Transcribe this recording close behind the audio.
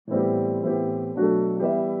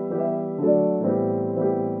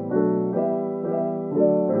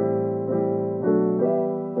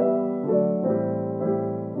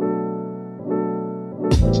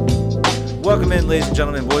Welcome in, ladies and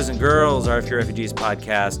gentlemen, boys and girls, RFK Refugees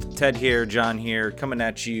podcast. Ted here, John here, coming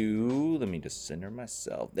at you. Let me just center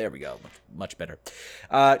myself. There we go. Much better.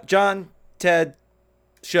 John, Ted,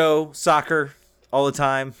 show, soccer, all the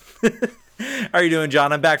time. How are you doing,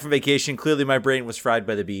 John? I'm back from vacation. Clearly, my brain was fried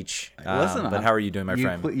by the beach. But how are you doing, my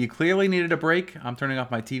friend? You clearly needed a break. I'm turning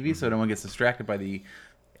off my TV so no one gets distracted by the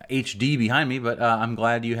HD behind me. But I'm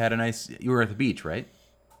glad you had you were at the beach, right?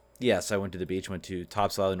 Yes, I went to the beach. Went to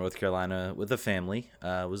Topsail Island, North Carolina, with the family.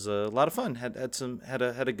 It was a lot of fun. Had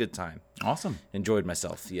a good time. Awesome. Enjoyed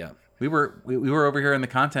myself. Yeah. We were over here in the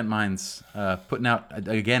content mines, putting out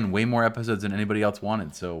again way more episodes than anybody else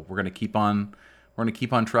wanted. So we're gonna keep on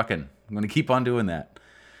trucking. I'm gonna keep on doing that.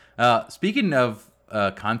 Speaking of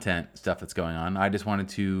content stuff that's going on, I just wanted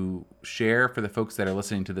to share for the folks that are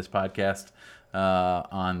listening to this podcast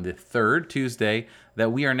on the third Tuesday that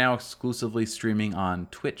we are now exclusively streaming on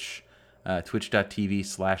Twitch,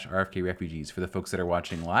 twitch.tv/RFK Refugees. For the folks that are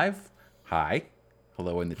watching live, hi,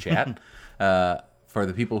 hello in the chat. For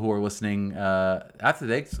the people who are listening after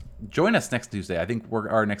this, join us next Tuesday. I think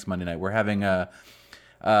our next Monday night. We're having we're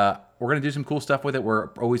going to do some cool stuff with it.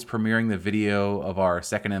 We're always premiering the video of our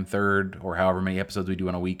second and third, or however many episodes we do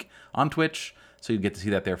in a week, on Twitch, so you get to see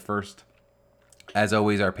that there first. As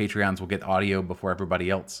always, our Patreons will get audio before everybody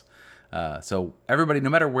else. So everybody, no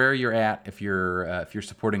matter where you're at, if you're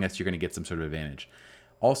supporting us, you're going to get some sort of advantage.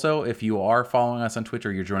 Also, if you are following us on Twitch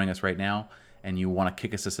or you're joining us right now and you want to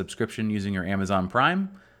kick us a subscription using your Amazon Prime,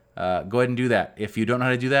 go ahead and do that. If you don't know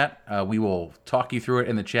how to do that, we will talk you through it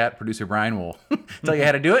in the chat. Producer Brian will tell you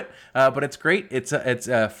how to do it. But it's great. It's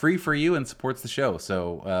free for you and supports the show.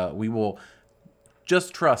 So we will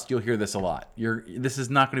just trust you'll hear this a lot. This is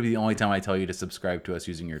not going to be the only time I tell you to subscribe to us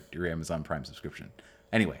using your Amazon Prime subscription.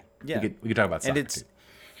 Anyway, we could talk about soccer too.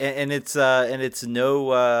 And it's a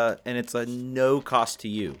no cost to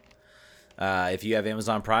you. If you have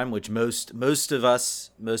Amazon Prime, which most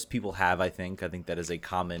people have, I think that is a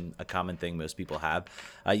common thing most people have.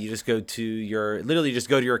 You just go to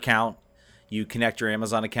your account, you connect your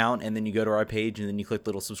Amazon account, and then you go to our page, and then you click the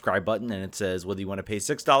little subscribe button, and it says whether you want to pay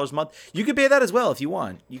 $6 a month. You can pay that as well if you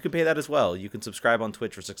want. You can pay that as well. You can subscribe on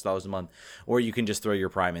Twitch for $6 a month, or you can just throw your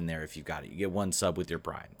Prime in there if you've got it. You get one sub with your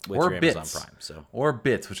Prime, your Amazon Prime. Or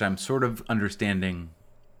bits, which I'm sort of understanding,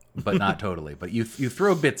 but not totally. But you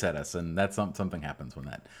throw bits at us, and that's something happens when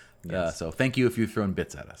that. Yes. So thank you if you've thrown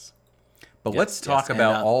bits at us. But let's talk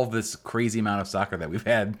about all this crazy amount of soccer that we've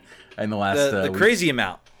had in the last the crazy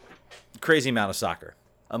amount of soccer.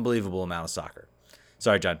 Unbelievable amount of soccer.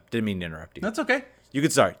 Sorry, John. Didn't mean to interrupt you. That's okay. You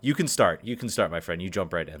can start. You can start, my friend. You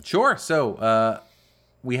jump right in. Sure. So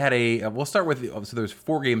we had we'll start with, so there's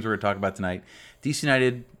 4 games we're going to talk about tonight. DC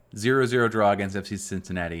United 0-0 draw against FC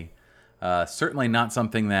Cincinnati. Certainly not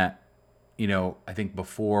something that, I think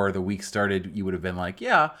before the week started, you would have been like,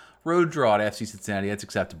 yeah, road draw at FC Cincinnati. That's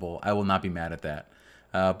acceptable. I will not be mad at that.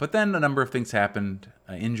 But then a number of things happened.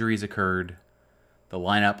 Injuries occurred. The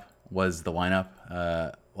lineup was the lineup.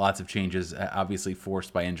 Lots of changes, obviously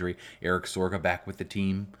forced by injury. Eric Sorga back with the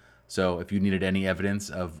team. So if you needed any evidence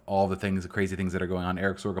of all the crazy things that are going on,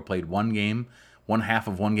 Eric Sorga played one half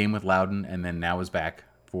of one game with Loudoun, and then now is back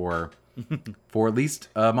for at least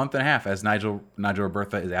a month and a half, as Nigel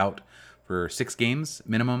Robertha is out for 6 games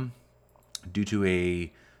minimum due to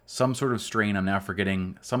some sort of strain. I'm now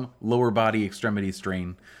forgetting, some lower body extremity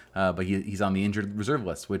strain. But he's on the injured reserve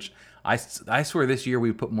list, which I swear this year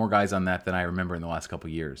we put more guys on that than I remember in the last couple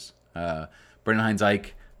of years. Brendan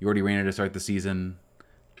Hines-Ike, Jordi Reyna to start the season.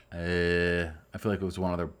 I feel like it was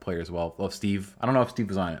one other player as well. Well, Steve. I don't know if Steve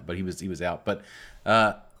was on it, but he was out. But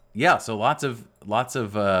so lots of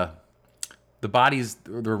the bodies,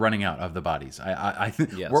 they're running out of the bodies. I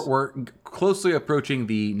think yes. we're closely approaching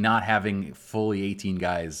the not having fully 18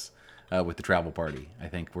 guys with the travel party. I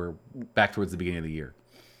think we're back towards the beginning of the year.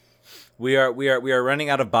 We are running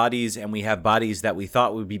out of bodies, and we have bodies that we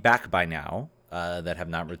thought would be back by now that have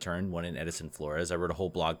not returned. One in Edison Flores. I wrote a whole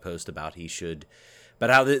blog post about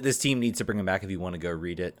how this team needs to bring him back. If you want to go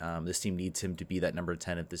read it, this team needs him to be that number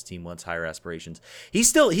 10 if this team wants higher aspirations. He's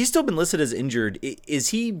still been listed as injured. Is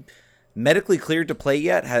he medically cleared to play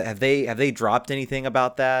yet? Have they dropped anything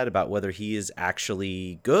about that, about whether he is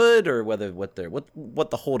actually good, or what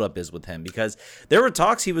the holdup is with him? Because there were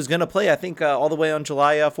talks he was going to play, I think, all the way on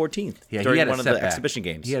July 14th during one of the exhibition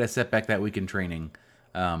games. He had a setback that week in training.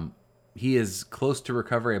 He is close to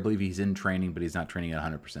recovery. I believe he's in training, but he's not training at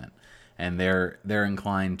 100%. And they're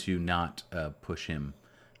inclined to not push him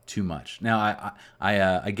too much. Now,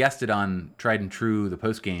 I guessed it on Tried and True, the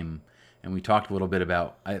post game, and we talked a little bit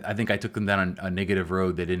about, I think I took them down a negative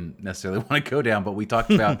road they didn't necessarily want to go down, but we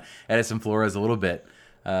talked about Edison Flores a little bit.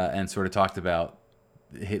 and sort of talked about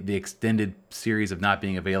the extended series of not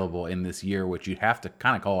being available in this year, which you have to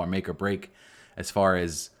kind of call a make or break as far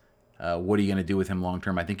as what are you going to do with him long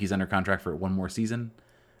term. I think he's under contract for one more season.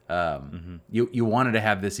 You wanted to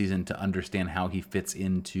have this season to understand how he fits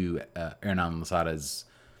into Hernan Losada's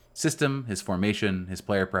system, his formation, his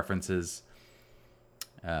player preferences.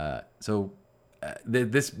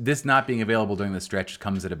 This not being available during the stretch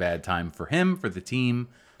comes at a bad time for him, for the team,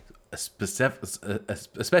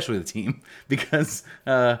 especially the team, because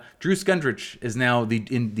Drew Skundrich is now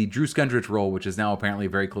in the Drew Skundrich role, which is now apparently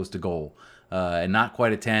very close to goal, and not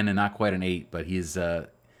quite a 10 and not quite an 8, but he's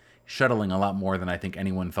shuttling a lot more than I think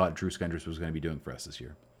anyone thought Drew Skundrich was going to be doing for us this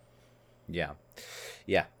year. Yeah.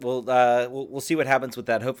 Well, we'll see what happens with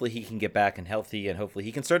that. Hopefully he can get back and healthy, and hopefully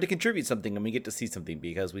he can start to contribute something, and we get to see something,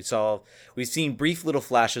 because we've seen brief little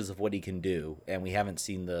flashes of what he can do, and we haven't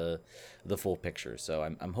seen the full picture. So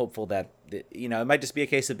I'm hopeful that it might just be a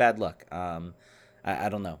case of bad luck. I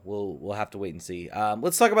don't know. We'll have to wait and see.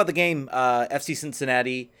 Let's talk about the game. FC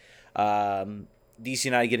Cincinnati, DC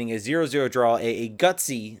United getting a 0-0 draw, a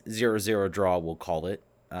gutsy 0-0 draw, we'll call it.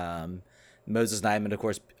 Moses Nyeman, of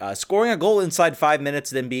course, scoring a goal inside 5 minutes,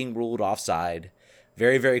 then being ruled offside.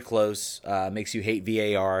 Very, very close. Makes you hate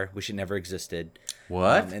VAR. Wish it never existed.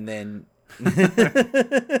 What? And then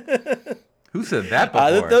who said that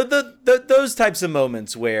before? Those types of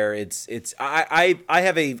moments where it's I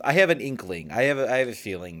have an inkling. I have a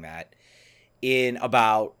feeling that in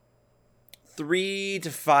about 3 to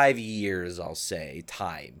 5 years, I'll say,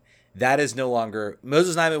 time, that is no longer,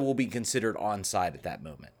 Moses Nyeman will be considered onside at that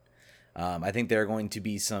moment. I think there are going to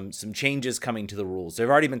be some changes coming to the rules. There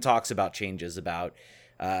have already been talks about changes, about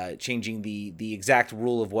changing the exact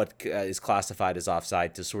rule of what is classified as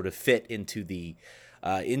offside to sort of fit into the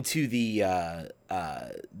VAR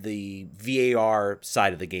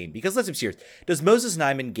side of the game. Because let's be serious, does Moses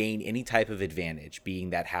Nyeman gain any type of advantage being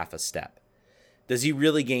that half a step? Does he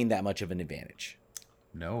really gain that much of an advantage?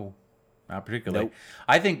 No, not particularly. Nope.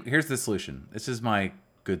 I think here's the solution. This is my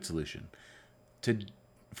good solution.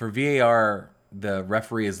 For VAR, the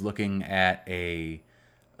referee is looking at a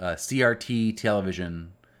CRT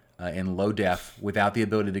television in low def without the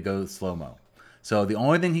ability to go slow-mo. So the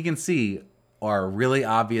only thing he can see are really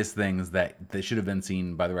obvious things that should have been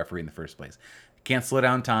seen by the referee in the first place. Can't slow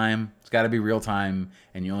down time. It's got to be real time,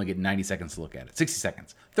 and you only get 90 seconds to look at it. 60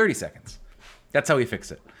 seconds, 30 seconds. That's how we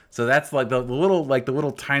fix it. So that's like the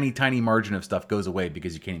little tiny margin of stuff goes away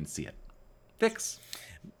because you can't even see it. Fix.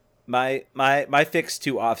 My fix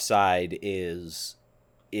to offside is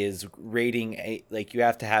rating like you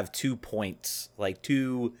have to have 2 points, like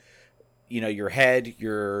two, your head,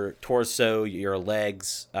 your torso, your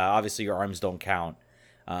legs. Obviously your arms don't count.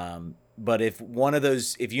 But if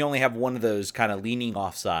you only have one of those kind of leaning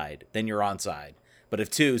offside, then you're onside. But if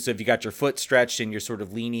two, so if you got your foot stretched and you're sort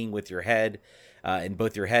of leaning with your head, and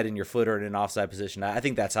both your head and your foot are in an offside position, I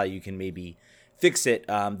think that's how you can maybe fix it.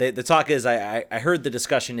 The talk is, I heard the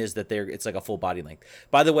discussion is that it's like a full body length.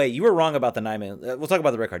 By the way, you were wrong about the Nyeman. We'll talk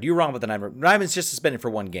about the red card. You were wrong about the Nyeman. Nyeman's just suspended for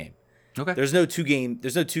one game. Okay. There's no two game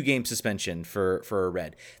suspension for a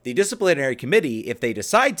red. The disciplinary committee, if they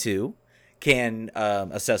decide to, can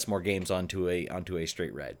assess more games onto a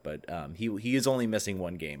straight red. But he is only missing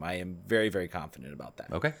one game. I am very, very confident about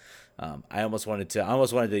that. Okay. I almost wanted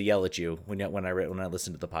to yell at you when I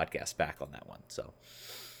listened to the podcast back on that one. So.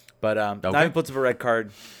 But okay. Nyeman puts up a red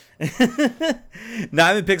card.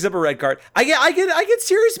 Nyeman picks up a red card. I get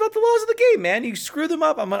serious about the laws of the game, man. You screw them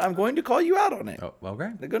up, I'm going to call you out on it. Oh,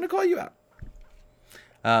 okay. They're going to call you out.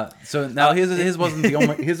 So now his wasn't the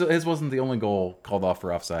only his wasn't the only goal called off for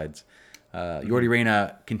offsides. Jordi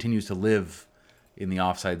Reyna continues to live in the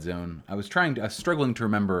offside zone. I was struggling to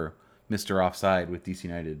remember Mr. Offside with DC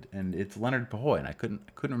United, and it's Leonard Pahoy, and I couldn't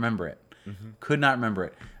remember it. Mm-hmm. Could not remember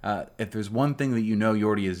it. If there's one thing that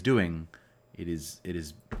Jordi is doing, it is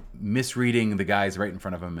misreading the guys right in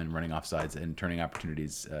front of him and running offsides and turning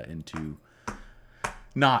opportunities into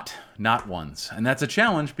not ones. And that's a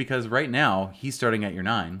challenge because right now he's starting at your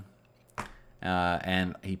 9,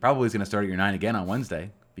 and he probably is going to start at your 9 again on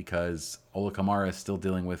Wednesday because Ola Kamara is still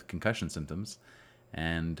dealing with concussion symptoms,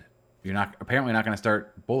 and you're apparently not going to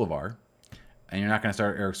start Bolivar, and you're not going to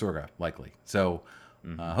start Eric Sorga likely. So.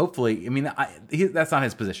 Hopefully, I mean, that's not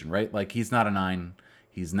his position, right? Like, he's not a 9.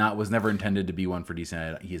 Was never intended to be one for DC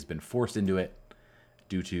United. He has been forced into it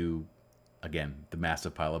due to, again, the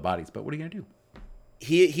massive pile of bodies. But what are you going to do?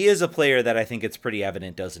 He is a player that I think it's pretty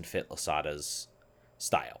evident doesn't fit Losada's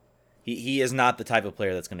style. He is not the type of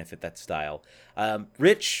player that's going to fit that style.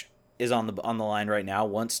 Rich is on the line right now,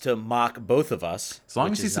 wants to mock both of us. As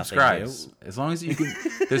long as he subscribes, as long as you can,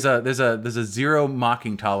 there's a zero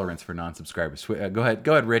mocking tolerance for non-subscribers. Go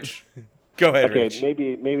ahead, Rich. Go ahead, okay, Rich.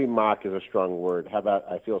 maybe mock is a strong word. How about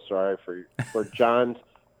I feel sorry for John's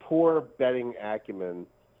poor betting acumen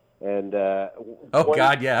and going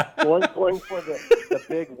for the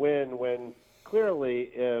big win when clearly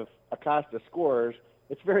if Acosta scores,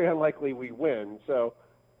 it's very unlikely we win. So,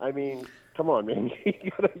 I mean, come on, man.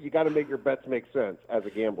 You got to make your bets make sense as a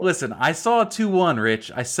gambler. Listen, I saw a 2-1,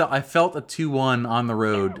 Rich. I felt a 2-1 on the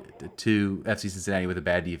road to FC Cincinnati with a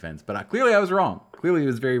bad defense, but clearly I was wrong. Clearly, it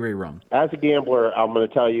was very, very wrong. As a gambler, I'm going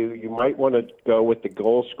to tell you, you might want to go with the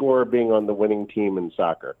goal scorer being on the winning team in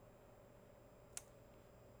soccer.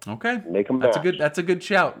 Okay, make them match. That's a good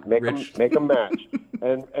shout, Rich. Make them match.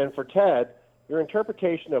 And for Ted, your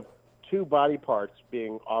interpretation of two body parts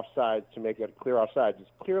being offside to make it clear offside is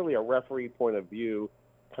clearly a referee point of view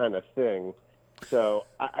kind of thing. So,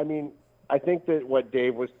 I mean, I think that what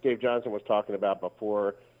Dave Johnson was talking about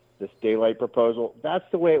before this daylight proposal, that's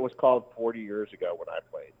the way it was called 40 years ago when I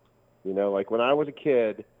played. You know, like when I was a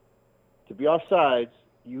kid, to be offsides,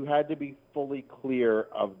 you had to be fully clear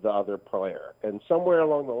of the other player. And somewhere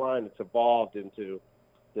along the line, it's evolved into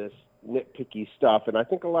this nitpicky stuff. And I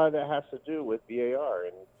think a lot of that has to do with VAR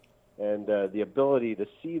and the ability to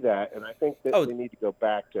see that. And I think that we need to go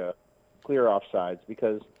back to clear offsides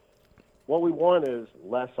because what we want is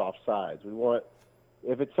less offsides. We want,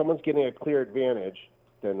 if it's someone's getting a clear advantage,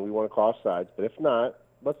 then we want to call offsides. But if not,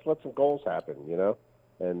 let's let some goals happen, you know,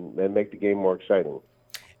 and make the game more exciting.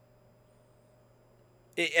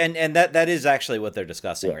 And that is actually what they're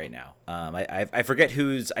discussing right now. I forget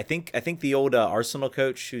who's. I think the old Arsenal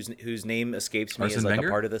coach whose name escapes me is like Wenger?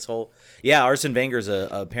 A part of this whole. Yeah, Arsene Wenger's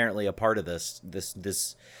apparently a part of this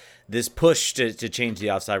push to change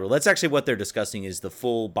the offside rule. That's actually what they're discussing is the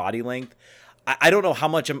full body length. I don't know how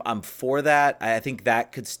much I'm for that. I think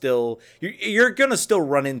that could still you're gonna still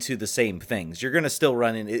run into the same things. You're gonna still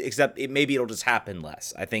run in, except maybe it'll just happen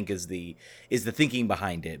less. I think is the thinking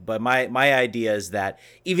behind it. But my idea is that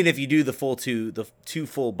even if you do the two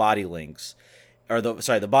full body lengths, or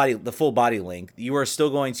the full body length, you are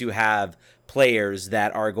still going to have players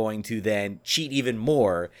that are going to then cheat even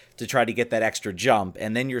more to try to get that extra jump,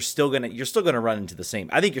 and then you're still gonna run into the same.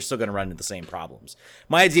 I think you're still gonna run into the same problems.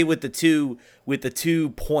 My idea with the two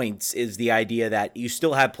points is the idea that you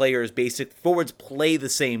still have players, basic forwards play the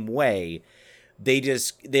same way.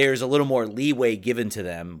 There's a little more leeway given to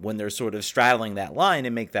them when they're sort of straddling that line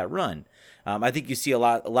and make that run. I think you see a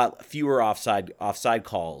lot fewer offside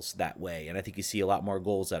calls that way, and I think you see a lot more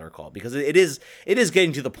goals that are called because it is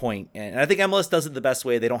getting to the point, and I think MLS does it the best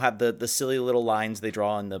way. They don't have the silly little lines they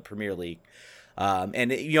draw in the Premier League,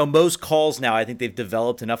 and most calls now I think they've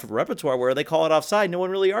developed enough of a repertoire where they call it offside. No one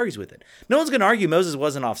really argues with it. No one's going to argue Moses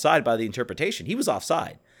wasn't offside by the interpretation. He was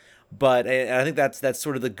offside. But I think that's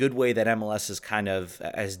sort of the good way that MLS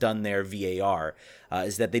has done their VAR,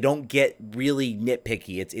 is that they don't get really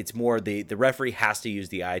nitpicky. It's more the referee has to use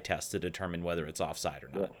the eye test to determine whether it's offside or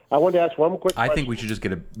not. Yeah. I wanted to ask one quick question. I think we should just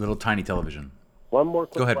get a little tiny television. One more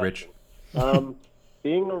quick Go ahead, question. Rich.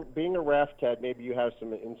 Being a ref, Ted, maybe you have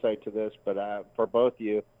some insight to this, but for both of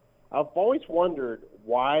you, I've always wondered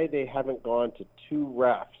why they haven't gone to two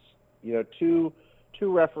refs, two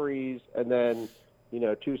referees, and then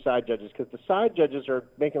two side judges, because the side judges are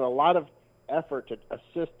making a lot of effort to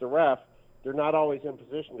assist the ref. They're not always in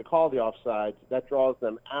position to call the offsides. That draws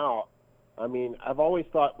them out. I mean, I've always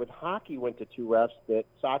thought with hockey went to two refs that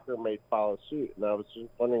soccer may follow suit. And I was just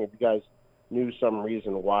wondering if you guys knew some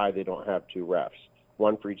reason why they don't have two refs,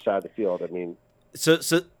 one for each side of the field. I mean, so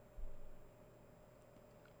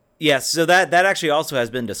yes, so that actually also has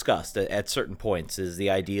been discussed at certain points, is the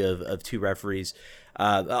idea of two referees.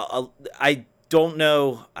 I don't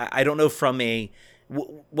know. I don't know from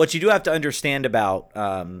what you do have to understand about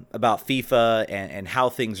FIFA and how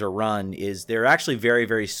things are run is they're actually very,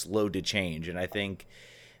 very slow to change. And I think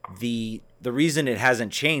the reason it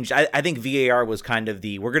hasn't changed, I think VAR was kind of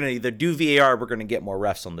we're going to either do VAR or we're going to get more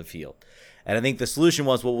refs on the field. And I think the solution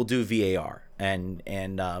was, well, we'll do VAR. And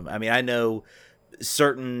I mean, I know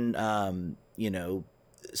certain,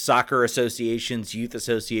 soccer associations, youth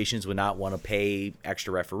associations would not want to pay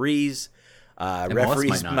extra referees.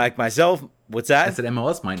 Referees like myself, what's that? I said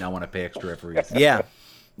MLS might not want to pay extra referees.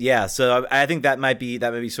 Yeah. So I think that might be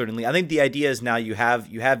certainly. I think the idea is now you have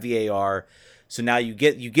VAR, so now you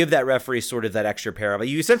give that referee sort of that extra pair of.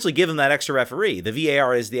 You essentially give him that extra referee. The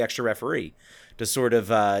VAR is the extra referee to sort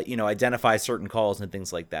of identify certain calls and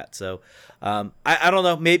things like that. So I don't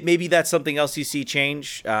know. Maybe that's something else you see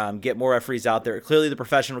change. Get more referees out there. Clearly, the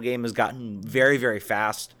professional game has gotten very, very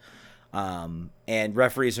fast. And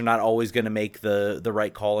referees are not always going to make the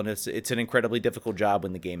right call, and it's an incredibly difficult job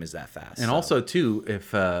when the game is that fast. And also too,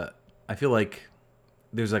 if I feel like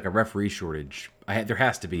there's like a referee shortage, there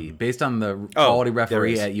has to be based on the quality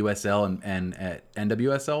referee at USL and at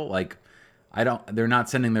NWSL. Like they're not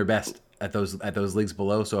sending their best at those leagues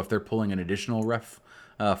below. So if they're pulling an additional ref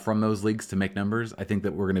from those leagues to make numbers, I think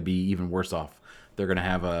that we're going to be even worse off. They're going to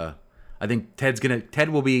have I think Ted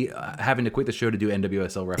will be having to quit the show to do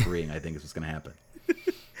NWSL refereeing. I think is what's going to happen.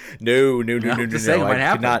 No. Just saying, what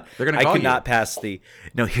happened? They're going to call I could not pass the.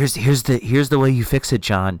 No, here's the way you fix it,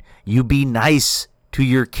 John. You be nice to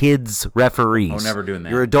your kids' referees. Oh, never doing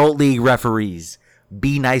that. Your adult league referees.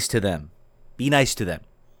 Be nice to them. Be nice to them.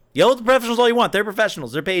 Yell at the professionals all you want. They're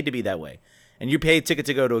professionals. They're paid to be that way, and you pay a ticket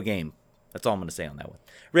to go to a game. That's all I'm going to say on that one.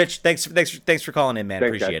 Rich, thanks for calling in, man.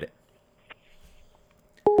 Thanks, Appreciate guys. it.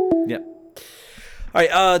 Yep. All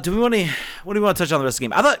right. What do we want to touch on the rest of the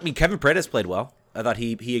game? I thought Kevin Paredes played well. I thought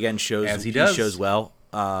he again shows as he does. Shows well.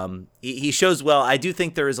 He shows well. I do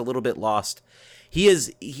think there is a little bit lost.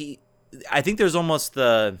 I think there's almost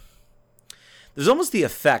the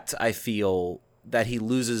effect I feel that he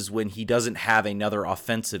loses when he doesn't have another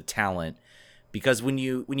offensive talent, because when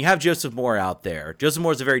you have Joseph Moore out there, Joseph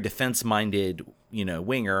Moore is a very defense-minded,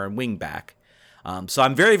 winger and wing back. So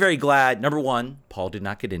I'm very, very glad. Number one, Paul did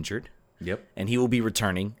not get injured. Yep. And he will be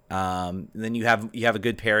returning. Then you have a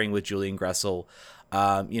good pairing with Julian Gressel.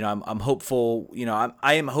 I'm hopeful.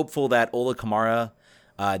 I am hopeful that Ola Kamara,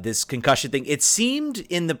 this concussion thing. It seemed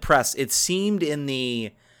in the press. It seemed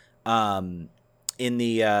from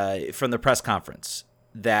the press conference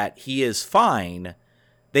that he is fine.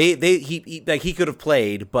 He could have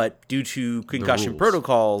played, but due to concussion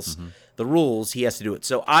protocols, the rules, he has to do it.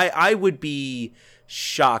 So I would be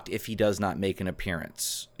shocked if he does not make an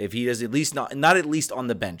appearance. If he does at least not at least on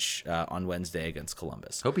the bench on Wednesday against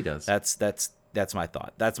Columbus. Hope he does. That's my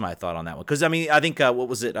thought. That's my thought on that one. Because I think what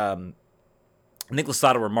was it? Nick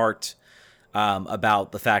Losada remarked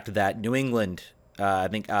about the fact that New England. I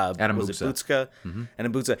think Adam Butska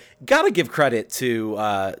and Butska. Gotta give credit to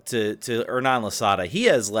Hernan Losada. He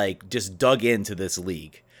has just dug into this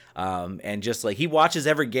league, and just he watches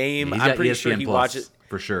every game. Yeah, I'm pretty ESPN sure he Plus, watches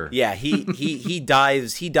for sure. Yeah, he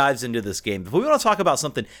dives into this game. If we want to talk about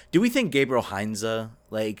something, do we think Gabriel Heinze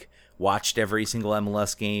watched every single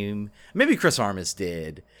MLS game? Maybe Chris Armas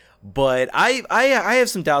did. But I have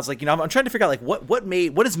some doubts. I'm trying to figure out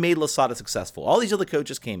what has made Losada successful. All these other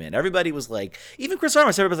coaches came in. Everybody was even Chris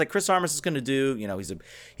Armas. Everybody's like, Chris Armas is going to do.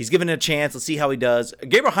 He's given it a chance. Let's see how he does.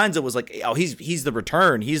 Gabriel Heinze was he's the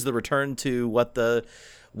return. He's the return to what the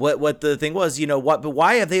thing was. But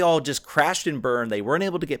why have they all just crashed and burned? They weren't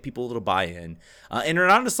able to get people to buy in. And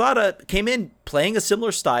Hernan Losada came in playing a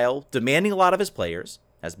similar style, demanding a lot of his players.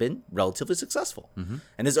 Has been relatively successful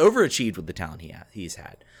and has overachieved with the talent he's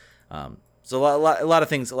had. So a lot of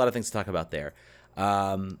things to talk about there.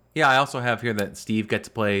 I also have here that Steve got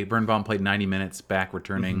to play. Birnbaum played 90 minutes back,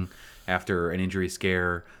 returning after an injury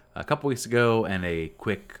scare a couple weeks ago, and a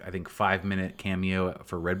quick, I think, 5-minute cameo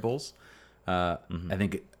for Red Bulls. I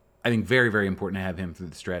think very, very important to have him through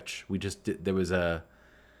the stretch. There was I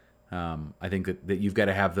think that you've got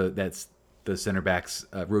to have the center backs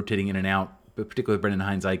rotating in and out, but particularly Brendan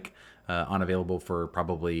Heinze unavailable for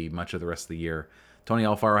probably much of the rest of the year. Tony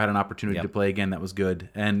Alfaro had an opportunity to play again. That was good.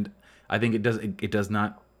 And I think it does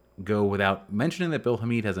not go without mentioning that Bill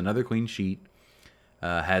Hamid has another clean sheet.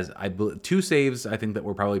 Has 2 saves, I think, that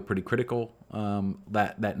were probably pretty critical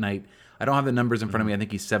that night. I don't have the numbers in front of me. I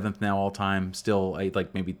think he's 7th now all time. Still,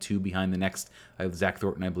 maybe 2 behind the next. Zach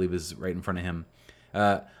Thornton, I believe, is right in front of him.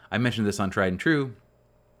 I mentioned this on Tried and True.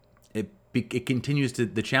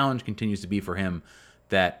 The challenge continues to be for him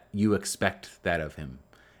that you expect that of him.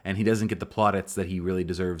 And he doesn't get the plaudits that he really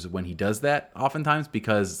deserves when he does that oftentimes,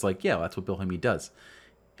 because it's that's what Bill Hamid does.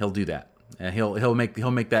 He'll do that. And he'll make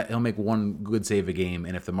one good save a game,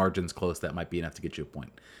 and if the margin's close, that might be enough to get you a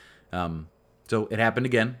point. So it happened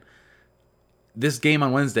again. This game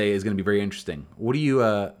on Wednesday is going to be very interesting. What do you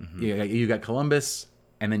got Columbus,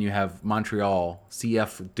 and then you have Montreal,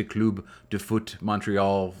 CF de Club de Foot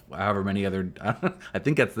Montreal, however many other I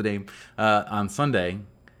think that's the name, on Sunday.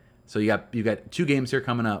 So you got 2 games here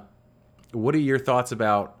coming up. What are your thoughts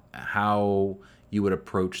about how you would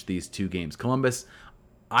approach these 2 games? Columbus,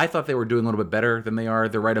 I thought they were doing a little bit better than they are.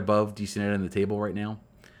 They're right above DC United in the table right now.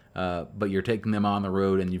 But you're taking them on the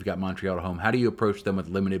road, and you've got Montreal at home. How do you approach them with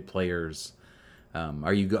limited players?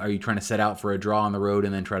 Are you trying to set out for a draw on the road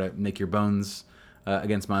and then try to make your bones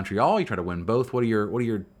against Montreal? You try to win both. What are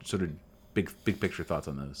your sort of big picture thoughts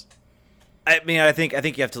on those? I mean, I think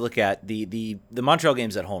you have to look at the Montreal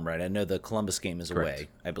game's at home, right? I know the Columbus game is Correct. away,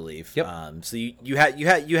 I believe. Yep. So you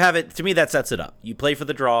have it. To me, that sets it up. You play for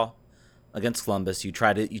the draw against Columbus. You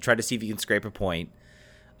try to see if you can scrape a point.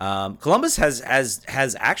 Columbus has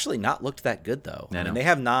actually not looked that good though. I mean, they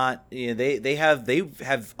have not. You know, they have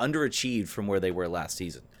underachieved from where they were last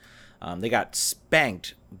season. They got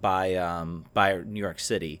spanked by New York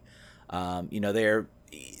City.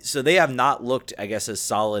 So they have not looked, I guess, as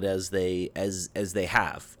solid as they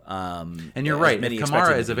have. And you're right. If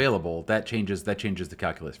Kamara is available, that changes the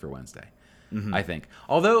calculus for Wednesday. Mm-hmm. I think.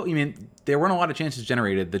 Although, I mean, there weren't a lot of chances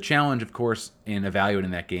generated. The challenge, of course, in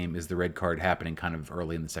evaluating that game is the red card happening kind of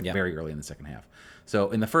early in the very early in the second half.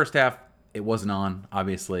 So in the first half, it wasn't on,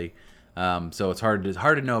 obviously. So it's hard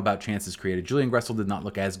to know about chances created. Julian Gressel did not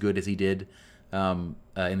look as good as he did in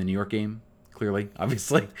the New York game. Clearly,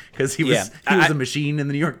 obviously, because he was a machine in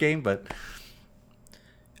the New York game. But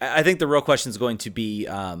I think the real question is going to be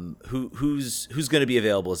who's going to be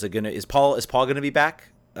available. Is Paul going to be back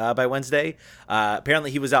by Wednesday?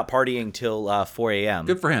 Apparently, he was out partying till 4 a.m.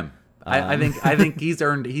 Good for him. I think he's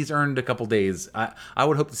earned a couple days. I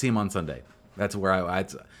would hope to see him on Sunday. That's where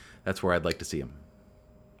I'd like to see him.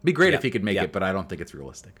 Be great if he could make it, but I don't think it's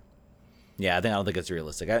realistic. Yeah, I don't think it's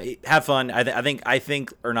realistic. Have fun. I think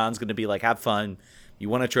Hernan's going to be like, have fun. You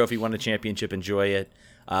won a trophy, won a championship, enjoy it.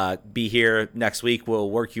 Be here next week. We'll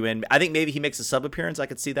work you in. I think maybe he makes a sub appearance. I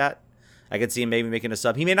could see that. I could see him maybe making a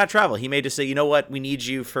sub. He may not travel. He may just say, you know what, we need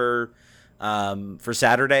you for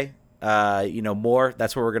Saturday. More.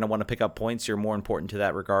 That's where we're going to want to pick up points. You're more important to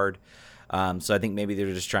that regard. So I think maybe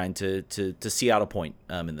they're just trying to see out a point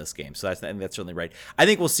in this game. So I think that's certainly right. I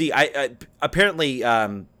think we'll see. Apparently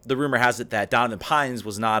the rumor has it that Donovan Pines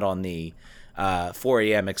was not on the 4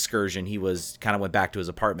 a.m. excursion. He went back to his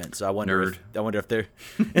apartment. So I wonder if they're.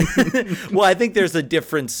 Well, I think there's a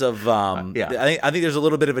difference of. I think there's a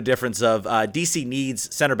little bit of a difference of DC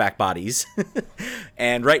needs center back bodies,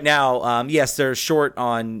 and right now, yes, they're short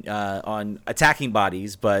on attacking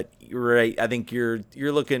bodies, but. Right, I think you're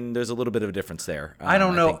looking. There's a little bit of a difference there. I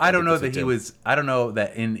don't know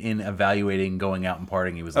that in evaluating going out and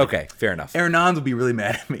partying, he was like, okay. Fair enough. Hernans would be really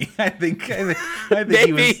mad at me. I think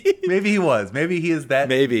maybe. He was. Maybe he is that.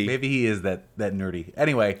 Maybe he is that nerdy.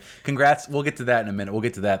 Anyway, congrats. We'll get to that in a minute. We'll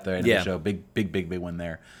get to that there in the show. Big win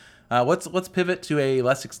there. Let's pivot to a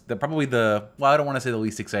I don't want to say the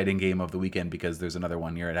least exciting game of the weekend because there's another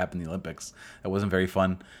one here. It happened in the Olympics. That wasn't very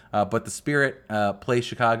fun. But the Spirit plays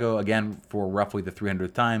Chicago again for roughly the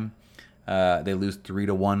 300th time. They lose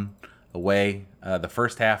 3-1 away. The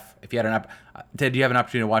first half. If you had Ted, do you have an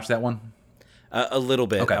opportunity to watch that one? A little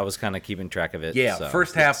bit. Okay. I was kind of keeping track of it. Yeah.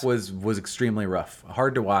 First half was extremely rough.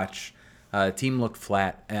 Hard to watch. Team looked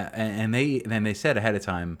flat, and they said ahead of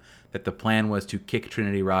time that the plan was to kick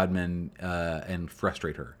Trinity Rodman and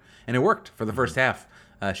frustrate her, and it worked for the first half.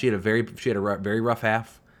 She had a very rough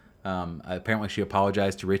half. Apparently, she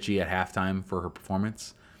apologized to Richie at halftime for her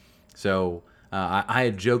performance. So I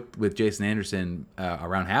had joked with Jason Anderson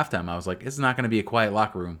around halftime. I was like, "This is not going to be a quiet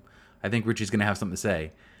locker room. I think Richie's going to have something to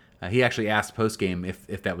say." He actually asked post game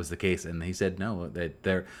if that was the case, and he said no. That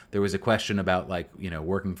there was a question about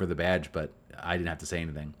working for the badge, but I didn't have to say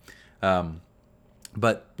anything.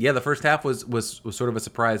 But yeah, the first half was sort of a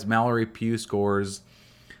surprise. Mallory Pugh scores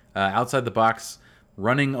outside the box,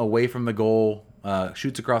 running away from the goal,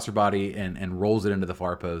 shoots across her body and rolls it into the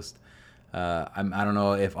far post. I don't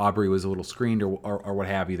know if Aubrey was a little screened or what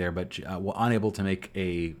have you there, but unable to make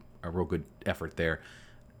a real good effort there.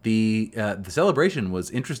 The celebration was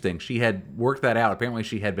interesting. She had worked that out. Apparently,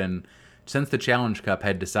 she had been, since the Challenge Cup,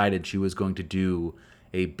 had decided she was going to do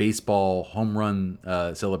a baseball home run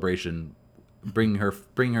celebration, bringing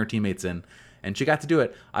her teammates in, and she got to do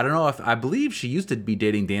it. I believe she used to be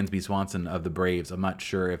dating Dansby Swanson of the Braves. I'm not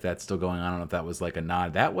sure if that's still going on. I don't know if that was like a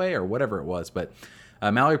nod that way or whatever it was. But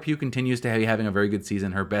Mallory Pugh continues to be having a very good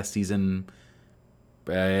season, her best season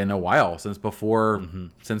in a while, since before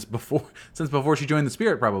she joined the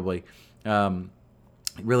Spirit, probably.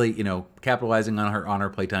 Really, capitalizing on her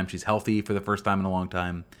playtime. She's healthy for the first time in a long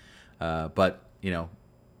time, but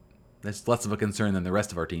that's less of a concern than the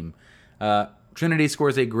rest of our team. Trinity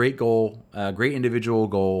scores a great goal, great individual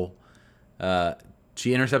goal.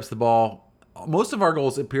 She intercepts the ball. Most of our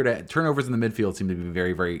goals appear to turnovers in the midfield seem to be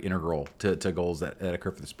very, very integral to goals that occur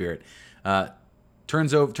for the Spirit.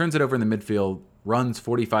 Turns it over in the midfield. Runs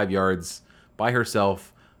 45 yards by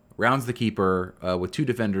herself, rounds the keeper with two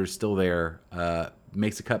defenders still there,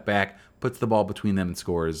 makes a cut back, puts the ball between them and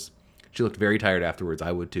scores. She looked very tired afterwards.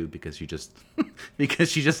 I would too, because she just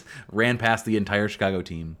ran past the entire Chicago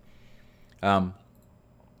team.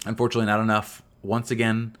 Unfortunately, not enough. Once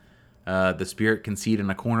again, The Spirit concede in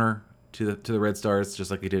a corner to the Red Stars,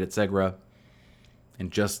 just like they did at Segra. And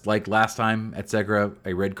just like last time at Segra,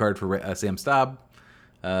 a red card for Sam Staub.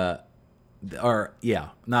 Not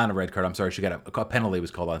a red card. I'm sorry. She got a penalty was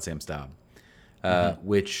called on Sam Staub,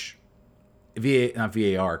 which not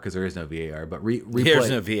VAR because there is no VAR, but there's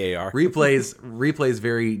no VAR. replays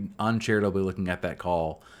very uncharitably looking at that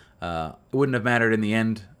call. It wouldn't have mattered in the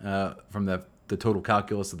end from the total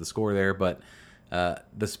calculus of the score there, but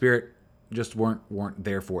the Spirit just weren't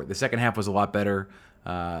there for it. The second half was a lot better.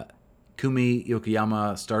 Kumi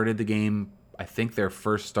Yokoyama started the game. I think their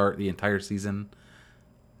first start the entire season.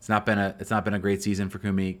 It's not been a great season for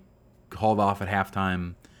Kumi. Hauled off at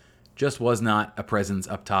halftime. Just was not a presence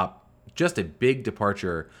up top. Just a big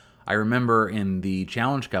departure. I remember in the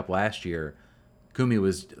Challenge Cup last year, Kumi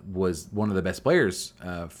was one of the best players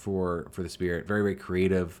for the Spirit. Very, very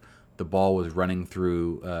creative. The ball was running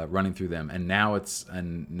through them, and now it's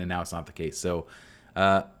not the case. So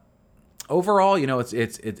overall,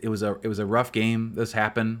 it was a rough game. This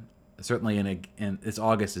happened certainly in it's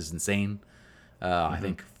August is insane. I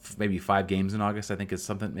think maybe 5 games in August. I think is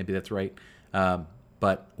something. Maybe that's right.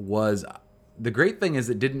 But the great thing is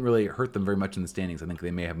it didn't really hurt them very much in the standings. I think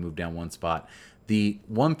they may have moved down one spot. The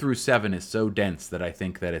 1 through 7 is so dense that I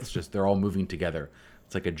think that it's just they're all moving together.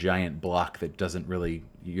 It's like a giant block that doesn't really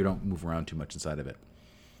you don't move around too much inside of it.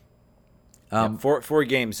 Four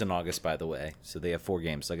games in August, by the way. So they have 4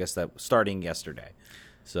 games. So I guess that starting yesterday.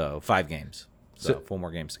 So 5 games. So 4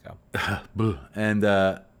 more games to go. And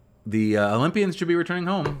the Olympians should be returning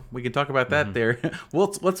home. We can talk about that there.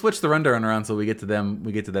 Let's switch the rundown around so we get to them.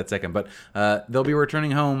 We get to that second. But they'll be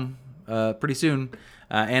returning home pretty soon.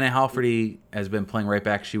 Anna Halferty has been playing right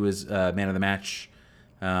back. She was man of the match.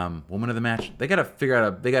 Woman of the match. They got to figure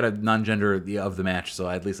out they got a non-gender of the match, so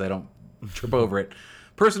at least I don't trip over it.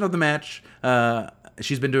 Person of the match.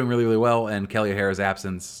 She's been doing really, really well, and Kelly O'Hara's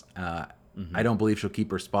absence. I don't believe she'll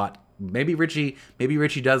keep her spot. Maybe Richie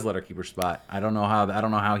does let her keep her spot. I don't know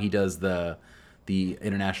how he does the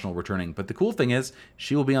international returning. But the cool thing is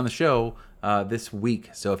she will be on the show this week.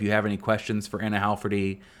 So if you have any questions for Anna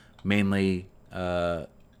Halferty, mainly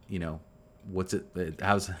what's it?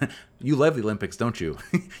 How's you love the Olympics, don't you?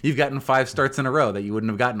 You've gotten 5 starts in a row that you wouldn't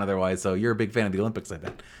have gotten otherwise. So you're a big fan of the Olympics, I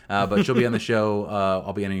bet. But she'll be on the show.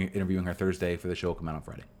 I'll be interviewing her Thursday for the show. Will come out on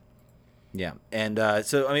Friday. Yeah, and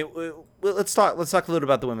so I mean, let's talk a little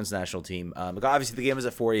about the women's national team. Obviously, the game was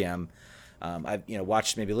at 4 a.m. I've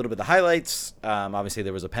watched maybe a little bit of the highlights. Obviously,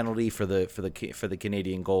 there was a penalty for the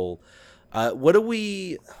Canadian goal. What do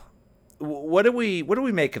we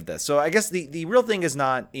make of this? So I guess the real thing is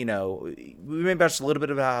not we may mention a little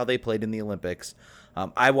bit about how they played in the Olympics.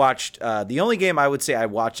 I watched the only game I would say I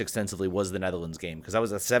watched extensively was the Netherlands game because I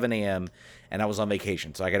was at 7 a.m. and I was on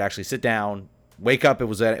vacation, so I could actually sit down. Wake up. It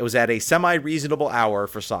was at a semi-reasonable hour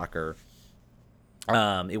for soccer.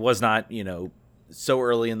 It was not, so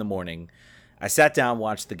early in the morning. I sat down,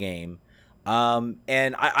 watched the game.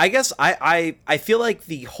 And I guess I feel like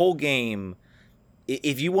the whole game,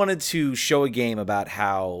 if you wanted to show a game about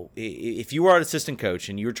how, if you are an assistant coach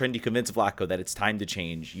and you were trying to convince Vlatko that it's time to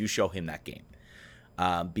change, you show him that game.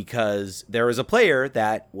 Because there was a player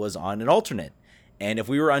that was on an alternate. And if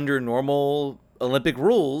we were under normal Olympic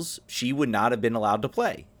rules, she would not have been allowed to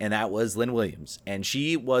play, and that was Lynn Williams, and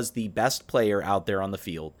she was the best player out there on the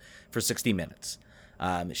field for 60 minutes.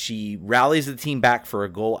 She rallies the team back for a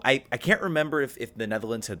goal. I can't remember if the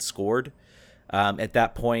Netherlands had scored at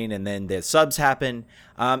that point, and then the subs happened.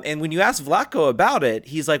 And when you ask Vlatko about it,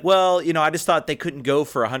 he's like, well, I just thought they couldn't go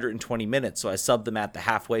for 120 minutes, so I subbed them at the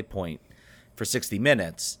halfway point for 60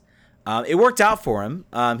 minutes. It worked out for him.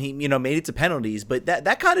 He, made it to penalties, but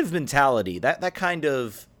that kind of mentality, that kind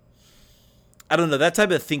of, I don't know, that type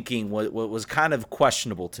of thinking was kind of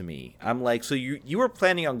questionable to me. I'm like, so you were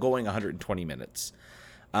planning on going 120 minutes.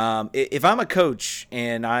 If I'm a coach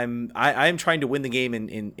and I'm trying to win the game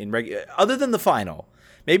in regular, other than the final,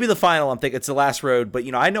 maybe the final, I'm thinking it's the last road,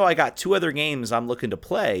 but I know I got 2 other games I'm looking to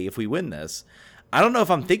play if we win this. I don't know if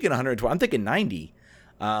I'm thinking 120, I'm thinking 90.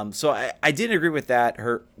 So I didn't agree with that.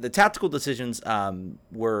 The tactical decisions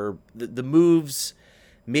were the moves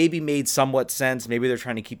maybe made somewhat sense. Maybe they're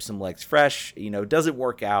trying to keep some legs fresh. It doesn't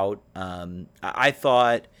work out. I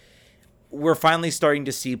thought we're finally starting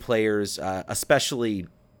to see players, especially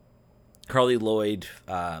Carly Lloyd,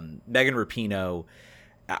 Megan Rapinoe.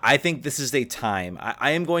 I think this is a time.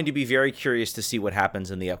 I am going to be very curious to see what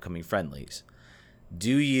happens in the upcoming friendlies.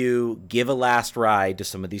 Do you give a last ride to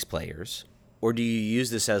some of these players? Or do you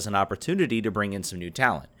use this as an opportunity to bring in some new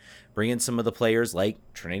talent? Bring in some of the players like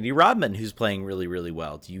Trinity Rodman, who's playing really, really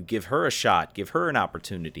well. Do you give her a shot? Give her an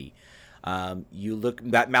opportunity? You look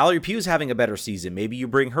that Mallory Pugh's having a better season. Maybe you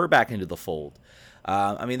bring her back into the fold.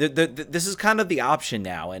 I mean, this is kind of the option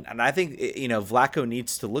now, and I think Vlatko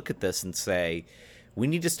needs to look at this and say, we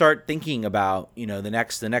need to start thinking about the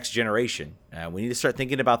next generation. We need to start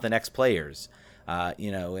thinking about the next players.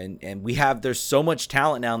 And there's so much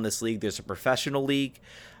talent now in this league. There's a professional league.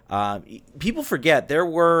 People forget there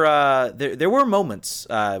were moments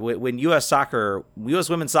when U.S.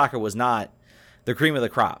 women's soccer was not the cream of the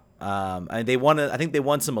crop. And I think they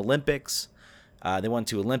won some Olympics. They won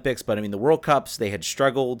 2 Olympics, but I mean the World Cups, they had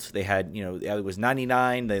struggled. They had, it was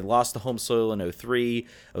 99. They lost the home soil in 03,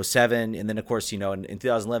 07, and then of course, in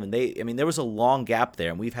 2011, there was a long gap there,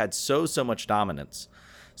 and we've had so much dominance.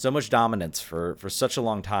 So much dominance for such a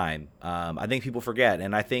long time. I think people forget,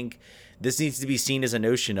 and I think this needs to be seen as a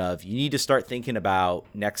notion of you need to start thinking about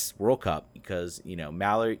next World Cup because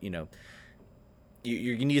Mallory, you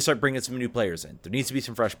need to start bringing some new players in. There needs to be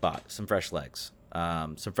some fresh legs,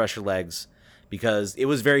 some fresher legs, because it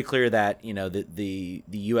was very clear that the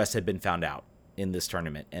U.S. had been found out in this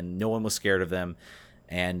tournament, and no one was scared of them,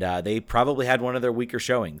 and they probably had one of their weaker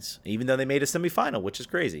showings, even though they made a semifinal, which is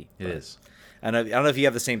crazy. It is. And I don't know if you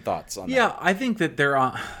have the same thoughts on that. Yeah, I think that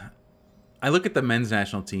I look at the men's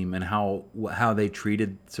national team and how they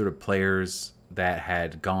treated sort of players that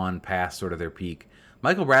had gone past sort of their peak.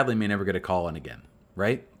 Michael Bradley may never get a call in again,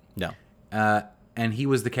 right? No. And he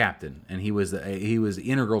was the captain, and he was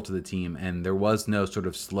integral to the team, and there was no sort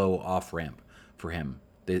of slow off ramp for him.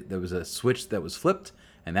 There was a switch that was flipped,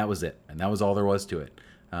 and that was it, and that was all there was to it.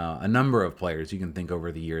 A number of players you can think over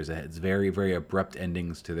the years, it's very, very abrupt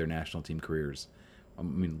endings to their national team careers. I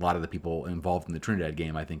mean, a lot of the people involved in the Trinidad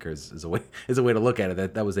game, I think, is a way to look at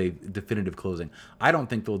it. That was a definitive closing. I don't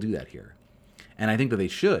think they'll do that here, and I think that they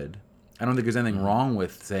should. I don't think there's anything wrong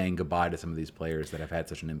with saying goodbye to some of these players that have had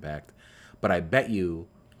such an impact, but I bet you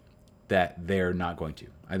that they're not going to.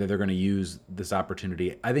 Either they're going to use this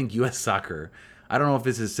opportunity. I think U.S. Soccer, I don't know if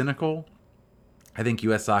this is cynical. I think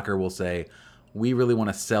U.S. Soccer will say, we really want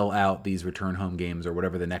to sell out these return home games or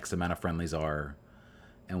whatever the next amount of friendlies are,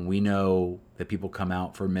 and we know that people come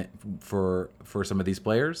out for some of these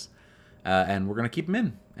players, and we're going to keep them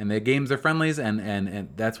in. And the games are friendlies, and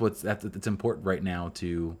that's it's important right now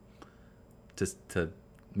to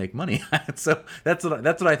make money. So that's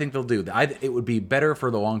what I think they'll do. It would be better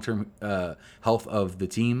for the long-term health of the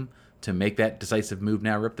team to make that decisive move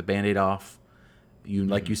now, rip the Band-Aid off.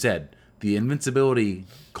 Like you said, the invincibility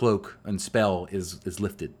cloak and spell is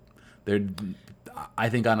lifted. I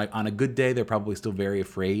think on a good day, they're probably still very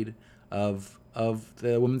afraid of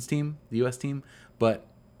the women's team, the U.S. team. But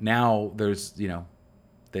now there's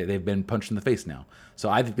they've been punched in the face now. So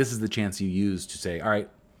I think this is the chance you use to say, all right,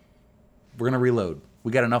 we're gonna reload.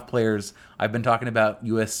 We got enough players. I've been talking about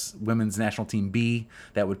U.S. Women's National Team B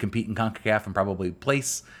that would compete in CONCACAF and probably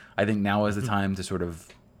place. I think now is the time to sort of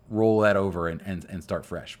roll that over and start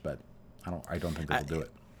fresh. But I don't think they'll do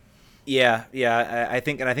it. Yeah. I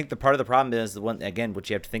think the part of the problem is the one again, what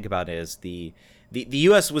you have to think about is the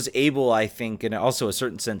U.S. was able, I think, in also a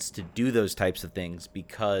certain sense, to do those types of things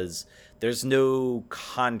because there's no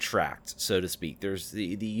contract, so to speak. There's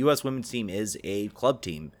the U.S. women's team is a club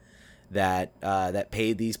team that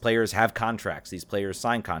pay these players have contracts. These players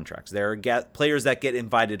sign contracts. There are players that get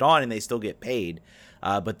invited on and they still get paid.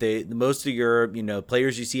 But most of your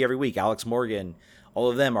players you see every week, Alex Morgan, all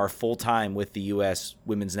of them are full time with the U.S.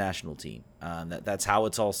 women's national team. That's how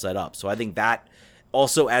it's all set up. So I think that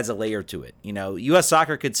also adds a layer to it. U.S.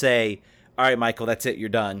 Soccer could say, "All right, Michael, that's it. You're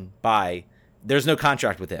done. Bye." There's no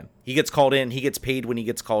contract with him. He gets called in. He gets paid when he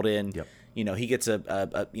gets called in. Yep. He gets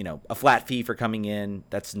a flat fee for coming in.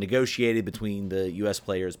 That's negotiated between the U.S.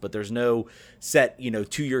 players, but there's no set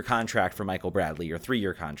 2-year contract for Michael Bradley or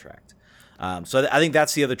 3-year contract. So I think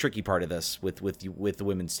that's the other tricky part of this with the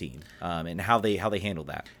women's team and how they handle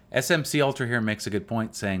that. SMC Ultra here makes a good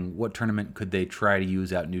point, saying what tournament could they try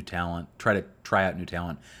out new talent?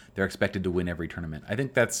 They're expected to win every tournament. I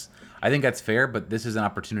think that's fair, but this is an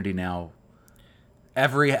opportunity now.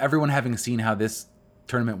 Everyone having seen how this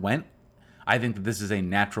tournament went, I think that this is a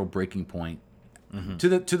natural breaking point. Mm-hmm. To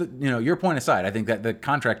the your point aside, I think that the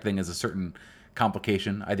contract thing is a certain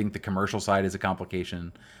complication. I think the commercial side is a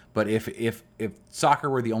complication. But if soccer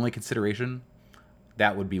were the only consideration,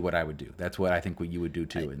 that would be what I would do. That's what I think what you would do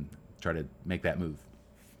too, and try to make that move.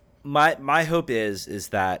 My hope is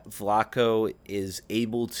that Vlatko is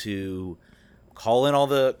able to call in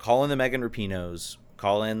the Megan Rapinos,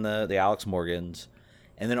 call in the Alex Morgans,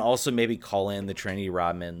 and then also maybe call in the Trinity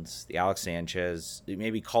Rodmans, the Alex Sanchez,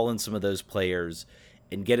 maybe call in some of those players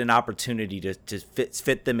and get an opportunity to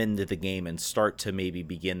fit them into the game and start to maybe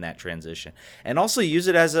begin that transition. And also use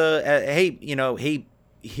it as hey,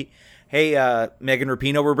 Megan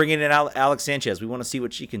Rapinoe, we're bringing in Alex Sanchez. We want to see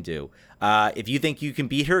what she can do. If you think you can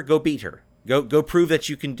beat her, go beat her. Go prove that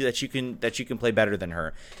you can play better than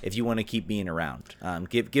her if you want to keep being around.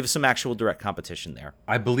 Give some actual direct competition there.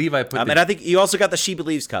 I believe I put. And I think you also got the She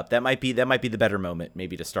Believes Cup. That might be the better moment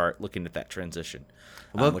maybe to start looking at that transition.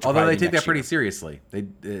 Although they take that pretty seriously.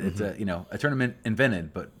 It's a tournament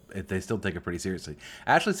invented, but they still take it pretty seriously.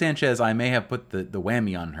 Ashley Sanchez, I may have put the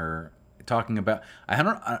whammy on her, talking about.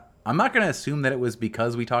 I'm not going to assume that it was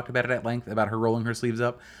because we talked about it at length about her rolling her sleeves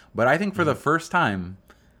up, but I think for the first time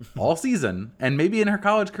all season, and maybe in her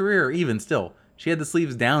college career even still, she had the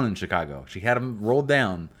sleeves down in Chicago. She had them rolled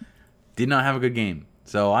down. Did not have a good game.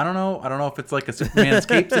 So I don't know if it's like a Superman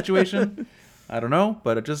escape situation. I don't know,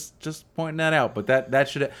 but just pointing that out. But that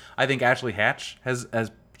should, I think Ashley Hatch has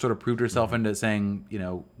sort of proved herself into saying,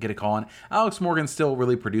 get a call on. Alex Morgan's still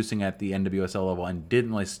really producing at the NWSL level and didn't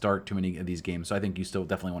really start too many of these games. So I think you still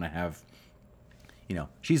definitely want to have,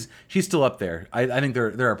 she's still up there. I think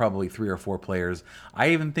there are probably 3 or 4 players. I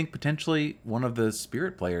even think potentially one of the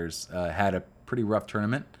Spirit players had a pretty rough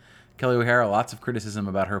tournament. Kelly O'Hara, lots of criticism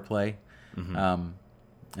about her play.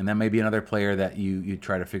 And that may be another player that you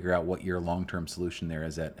try to figure out what your long-term solution there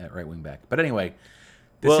is at right wing back. But anyway,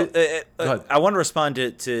 I want to respond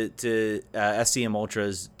to SCM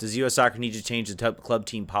Ultras. Does U.S. Soccer need to change the club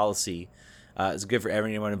team policy? It's good for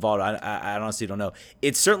everyone involved. I honestly don't know.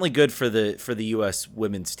 It's certainly good for the U.S.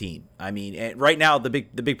 women's team. I mean, right now the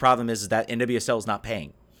big problem is that NWSL is not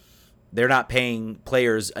paying. They're not paying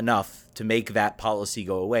players enough to make that policy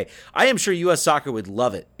go away. I am sure U.S. Soccer would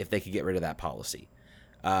love it if they could get rid of that policy.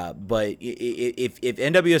 But if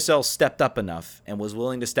NWSL stepped up enough and was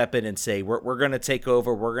willing to step in and say we're going to take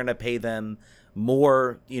over, we're going to pay them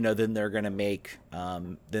more, than they're going to make,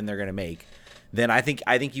 then I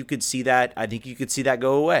think you could see that. I think you could see that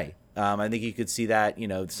go away. I think you could see that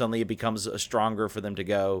suddenly it becomes stronger for them to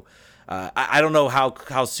go. I don't know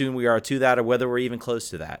how soon we are to that, or whether we're even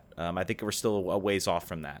close to that. I think we're still a ways off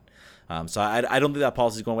from that. So I don't think that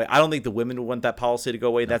policy is going away. I don't think the women would want that policy to go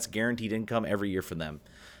away. That's guaranteed income every year for them.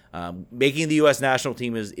 Making the U.S. national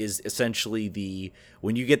team is essentially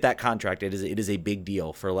when you get that contract, it is a big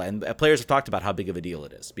deal and players have talked about how big of a deal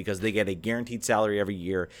it is because they get a guaranteed salary every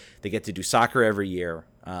year. They get to do soccer every year.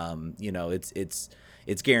 It's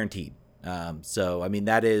guaranteed. So I mean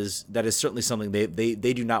that is certainly something they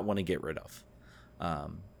do not want to get rid of.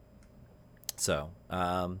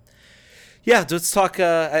 Yeah, let's talk.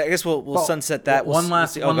 I guess we'll sunset that. One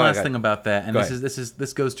last thing about that, and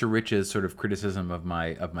this goes to Rich's sort of criticism of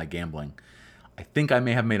my gambling. I think I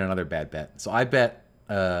may have made another bad bet. So I bet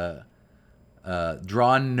draw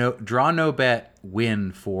no bet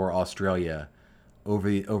win for Australia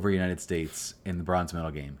over United States in the bronze medal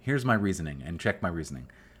game. Here's my reasoning, and check my reasoning.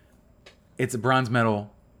 It's a bronze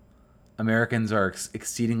medal. Americans are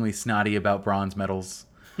exceedingly snotty about bronze medals.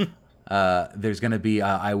 There's going to be,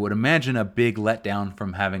 I would imagine, a big letdown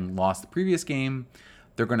from having lost the previous game.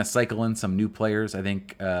 They're going to cycle in some new players. I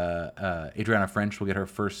think Adriana French will get her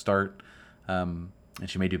first start, and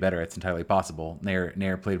she may do better. It's entirely possible.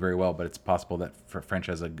 Nair played very well, but it's possible that French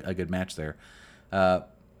has a good match there.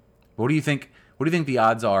 What do you think? What do you think the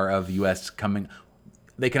odds are of the U.S. coming?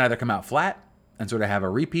 They can either come out flat and sort of have a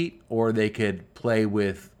repeat, or they could play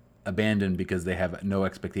with abandon because they have no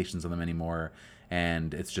expectations of them anymore.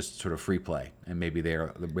 And it's just sort of free play, and maybe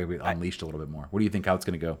they're unleashed a little bit more. What do you think? How it's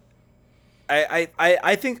going to go?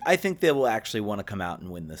 I think they will actually want to come out and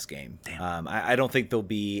win this game. I don't think there'll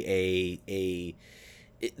be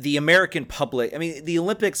the American public. I mean, the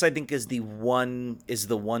Olympics I think is the one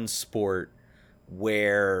sport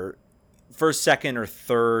where first, second, or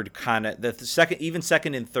third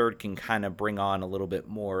second and third can kind of bring on a little bit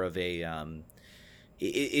more of a.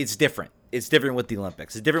 It's different. It's different with the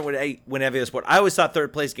Olympics. It's different with every other sport. I always thought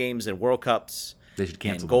third place games and World Cups they should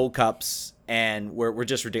cancel and Gold Cups and we're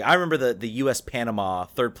just ridiculous. I remember the U.S. Panama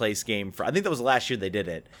third place game I think that was the last year they did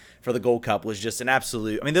it for the Gold Cup was just an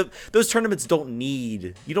absolute. I mean, those tournaments you don't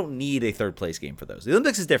need a third place game for those. The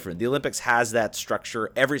Olympics is different. The Olympics has that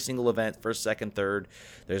structure. Every single event, first, second, third.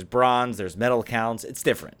 There's bronze. There's medal counts. It's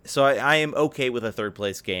different. So I am okay with a third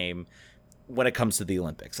place game when it comes to the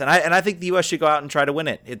Olympics. And I think the U.S. should go out and try to win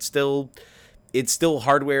it. It's still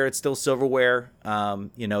hardware. It's still silverware.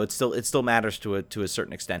 It still matters to a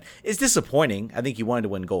certain extent. It's disappointing. I think you wanted to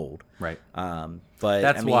win gold. Right. But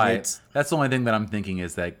that's that's the only thing that I'm thinking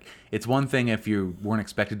is that it's one thing if you weren't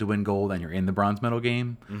expected to win gold and you're in the bronze medal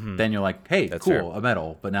game, then you're like, hey, that's cool, fair. a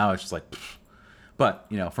medal. But now it's just like, pfft. But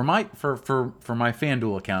for my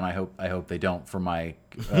FanDuel account, I hope they don't. For my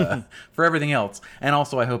for everything else, and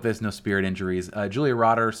also I hope there's no spirit injuries. Julia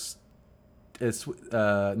Rotter is it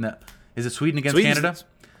Sweden against Canada?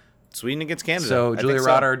 Sweden against Canada. So Julia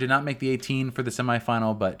Rotter did not make the 18 for the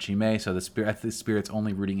semifinal, but she may. So the Spirit's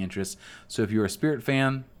only rooting interest. So if you're a Spirit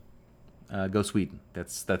fan, go Sweden.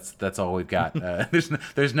 That's all we've got.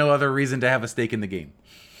 There's no other reason to have a stake in the game.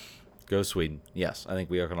 Go Sweden. Yes, I think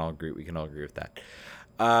we can all agree. We can all agree with that.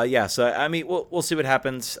 Yeah. So I mean, we'll see what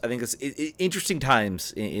happens. I think it's interesting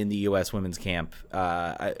times in the U.S. women's camp.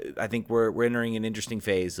 I think we're entering an interesting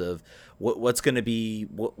phase of what's going to be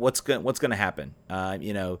what's going to happen.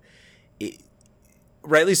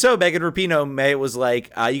 Rightly so. Megan Rapinoe was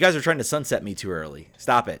like, "You guys are trying to sunset me too early.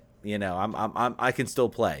 Stop it." I can still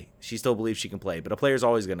play. She still believes she can play, but a player's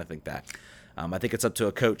always going to think that. I think it's up to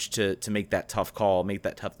a coach to make that tough call, make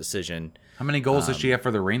that tough decision. How many goals does she have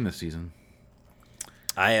for the Reign this season?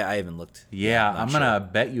 I haven't looked. Yeah, I'm gonna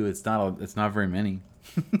bet you it's not very many.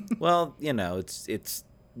 Well, it's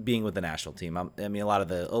being with the national team. I think a lot of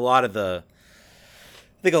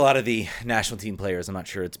the national team players. I'm not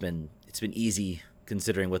sure it's been easy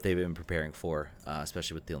considering what they've been preparing for,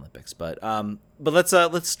 especially with the Olympics. But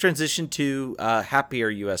let's transition to happier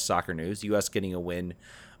U.S. soccer news. U.S. getting a win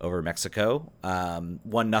over Mexico,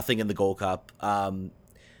 1-0 in the Gold Cup.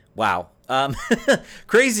 Wow.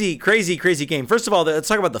 Crazy game. First of all, let's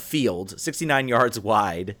talk about the field. 69 yards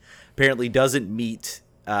wide. Apparently doesn't meet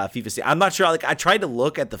FIFA standards. I'm not sure. Like, I tried to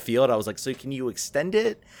look at the field. I was like, so can you extend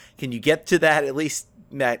it? Can you get to that at least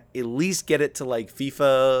get it to like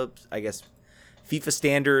FIFA, I guess, FIFA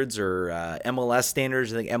standards or MLS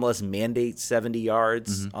standards? I think MLS mandates 70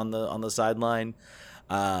 yards on the sideline.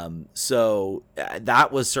 So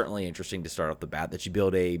that was certainly interesting to start off the bat, that you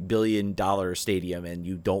build a $1 billion stadium and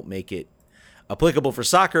you don't make it applicable for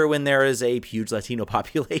soccer when there is a huge Latino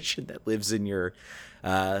population that lives in your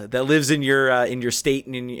state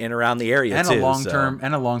and around the area, and too.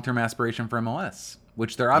 A long-term aspiration for MLS,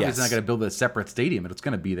 which they're obviously not going to build a separate stadium, but it's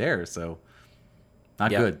going to be there. So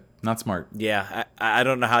not good, not smart. Yeah. I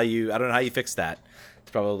don't know how you fix that.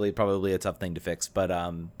 Probably a tough thing to fix, but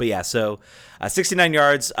yeah. So, 69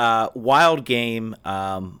 yards, wild game.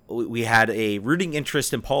 We had a rooting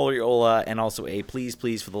interest in Paul Arriola, and also a please,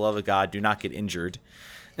 for the love of God, do not get injured.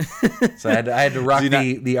 So I had to rock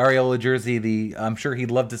the Arriola jersey. I'm sure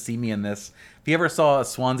he'd love to see me in this. If he ever saw a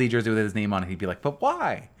Swansea jersey with his name on it, he'd be like, "But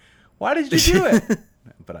why? Why did you do it?"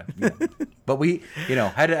 But we,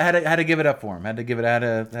 had to give it up for him. Had to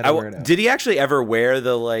wear it out. Did he actually ever wear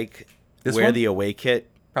the the away kit?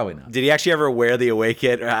 Probably not. Did he actually ever wear the away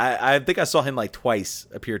kit? I think I saw him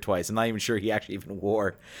appear twice. I'm not even sure he actually even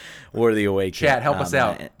wore the away kit. Chat, help us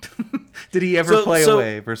out. Did he ever play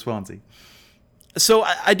away for Swansea? So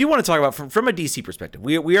I do want to talk about from a DC perspective.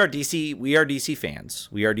 We are DC fans.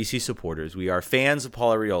 We are DC supporters. We are fans of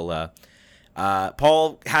Paul Arriola.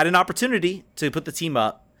 Paul had an opportunity to put the team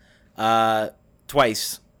up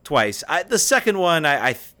twice. The second one,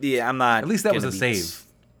 I'm not. At least that was a save.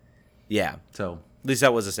 Yeah. So at least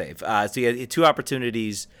that was a save. So he had two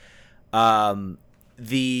opportunities.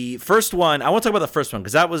 The first one, I want to talk about the first one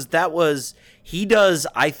because that was he does.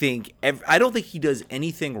 I don't think he does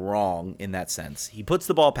anything wrong in that sense. He puts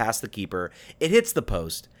the ball past the keeper. It hits the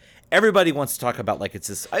post. Everybody wants to talk about like it's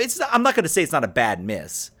this. I'm not going to say it's not a bad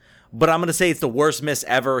miss, but I'm going to say it's the worst miss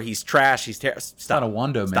ever. He's trash. He's terrible. It's not a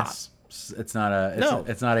Wando miss. It's not a.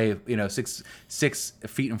 It's not a 6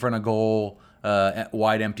 feet in front of goal,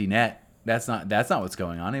 wide empty net. That's not what's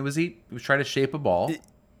going on. He was trying to shape a ball.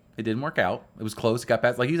 It didn't work out. It was close. It got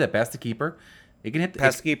past, like you said, past the keeper. It can hit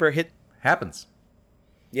past the keeper. Hit happens.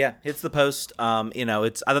 Yeah, hits the post. I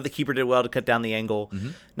thought the keeper did well to cut down the angle. Mm-hmm.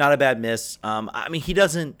 Not a bad miss. I mean,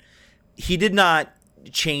 he did not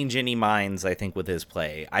change any minds, I think, with his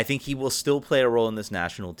play. I think he will still play a role in this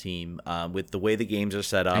national team with the way the games are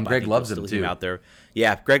set up. And Greg loves him too. Out there.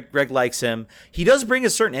 Yeah, Greg likes him. He does bring a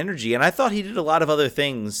certain energy, and I thought he did a lot of other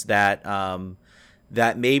things that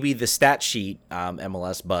that maybe the stat sheet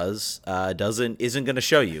MLS Buzz isn't going to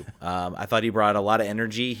show you. I thought he brought a lot of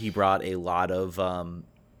energy. He brought a lot of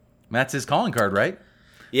that's his calling card, right?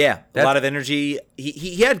 Yeah, a lot of energy.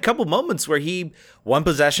 He had a couple moments where he won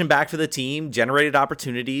possession back for the team, generated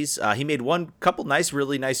opportunities. He made couple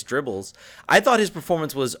really nice dribbles. I thought his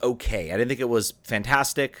performance was okay. I didn't think it was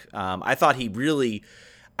fantastic. I thought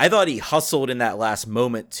he hustled in that last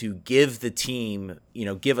moment to give the team,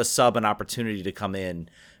 give a sub an opportunity to come in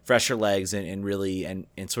fresher legs and really and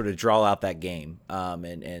sort of draw out that game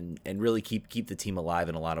and really keep the team alive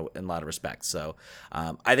in a lot of respects. So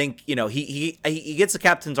I think he gets the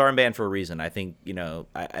captain's armband for a reason. I think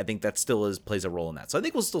I think that still plays a role in that. So I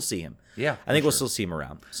think we'll still see him. Yeah, I think we'll still see him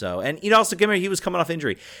around. So and also Gimmer, he was coming off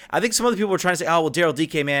injury. I think some other people were trying to say, oh well, Daryl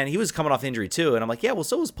Dike, man, he was coming off injury too, and I'm like, yeah, well,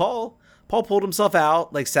 so was Paul. Paul pulled himself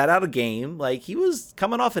out, like sat out a game, like he was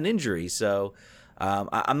coming off an injury. So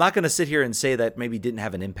I'm not going to sit here and say that maybe didn't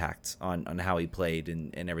have an impact on how he played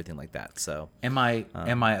and everything like that. So am I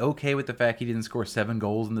okay with the fact he didn't score 7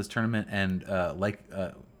 goals in this tournament and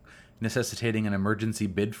necessitating an emergency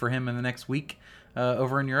bid for him in the next week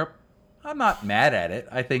over in Europe? I'm not mad at it.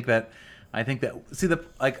 I think that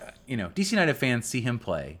DC United fans see him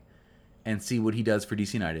play and see what he does for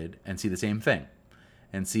DC United and see the same thing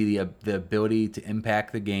and see the ability to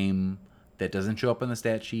impact the game that doesn't show up on the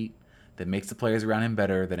stat sheet, that makes the players around him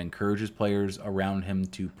better, that encourages players around him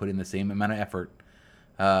to put in the same amount of effort.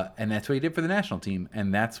 And that's what he did for the national team,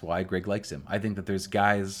 and that's why Greg likes him. I think that there's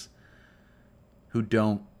guys who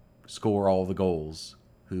don't score all the goals,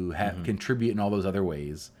 who contribute in all those other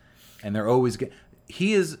ways, and they're always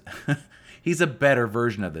he's a better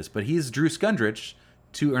version of this, but he's Drew Skundrich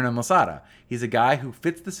to Hernan Losada. He's a guy who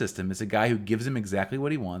fits the system. He's a guy who gives him exactly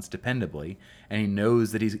what he wants, dependably, and he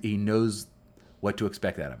knows that he knows what to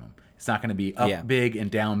expect out of him. It's not going to be up big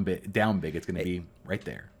and down big. It's going to be right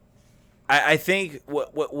there. I think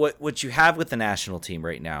what you have with the national team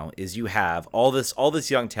right now is you have all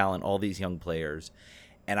this young talent, all these young players,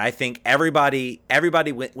 and I think everybody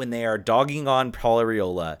when they are dogging on Paul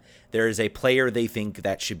Arriola, there is a player they think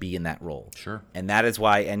that should be in that role. Sure. And that is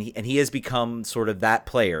why, and he has become sort of that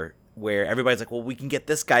player where everybody's like, well, we can get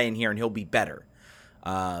this guy in here and he'll be better.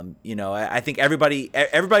 I think everybody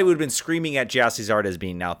would have been screaming at Giassi Zardes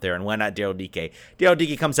being out there, and why not Daryl Dike? Daryl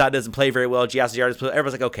Dike comes out, doesn't play very well. Giassi Zardes,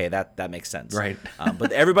 everyone's like, okay, that makes sense, right?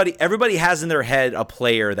 But everybody has in their head a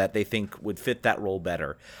player that they think would fit that role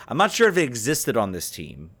better. I'm not sure if it existed on this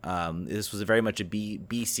team. This was very much a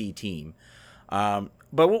BC team,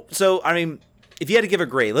 so I mean, if you had to give a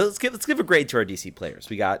grade, let's give a grade to our DC players.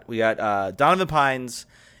 We got Donovan Pines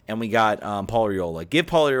and we got Paul Arriola. Give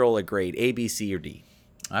Paul Arriola a grade: A, B, C, or D.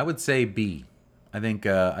 I would say B. I think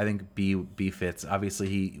B fits. Obviously,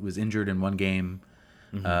 he was injured in one game.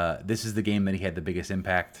 Mm-hmm. This is the game that he had the biggest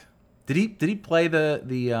impact. Did he play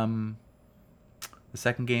the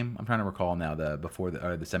second game? I'm trying to recall now. The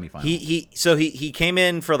semifinal. He came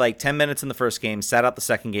in for like 10 minutes in the first game, sat out the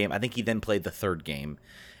second game. I think he then played the third game,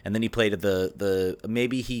 and then he played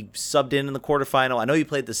maybe he subbed in the quarterfinal. I know he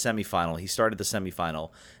played the semifinal. He started the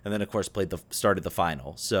semifinal, and then of course started the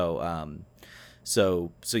final.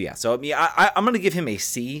 So yeah. So I mean, I'm gonna give him a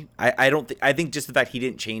C. I think just the fact he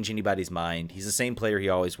didn't change anybody's mind. He's the same player he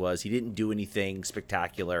always was. He didn't do anything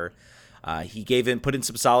spectacular. He put in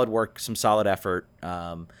some solid work, some solid effort.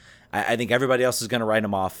 I think everybody else is gonna write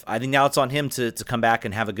him off. I think now it's on him to come back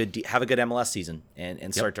and have a good MLS season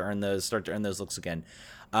and start to earn those looks again.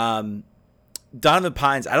 Donovan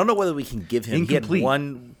Pines, I don't know whether we can give him. Incomplete. He had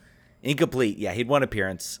one incomplete. Yeah, he had one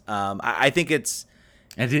appearance. I think it's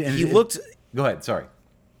he looked. Go ahead. Sorry.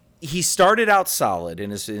 He started out solid in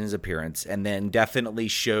his appearance, and then definitely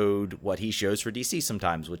showed what he shows for DC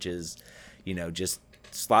sometimes, which is, just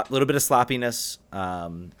a little bit of sloppiness,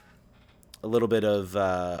 a little bit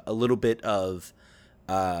of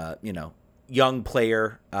young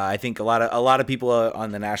player. I think a lot of people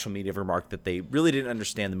on the national media have remarked that they really didn't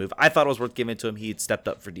understand the move. I thought it was worth giving to him. He had stepped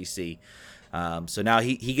up for DC, so now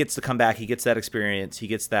he gets to come back. He gets that experience. He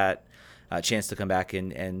gets that. Chance to come back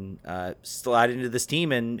and slide into this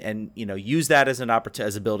team and use that as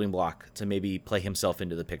as a building block to maybe play himself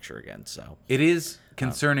into the picture again. So it is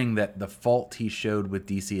concerning that the fault he showed with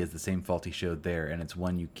DC is the same fault he showed there, and it's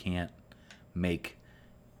one you can't make.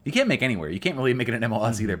 You can't make anywhere. You can't really make it at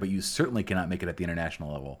MLS either, but you certainly cannot make it at the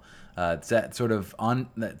international level. It's that sort of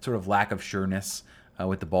lack of sureness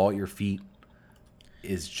with the ball at your feet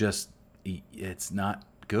is just it's not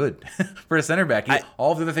good for a center back.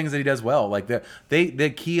 All the other things that he does well, like they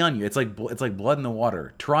key on you. It's like blood in the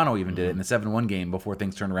water. Toronto even did it in the 7-1 game before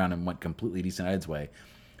things turned around and went completely DC United's way.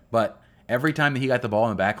 But every time that he got the ball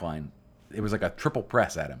in the back line, it was like a triple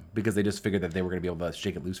press at him because they just figured that they were going to be able to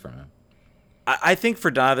shake it loose from him. I think for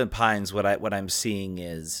Donovan Pines, what I'm seeing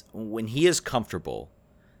is when he is comfortable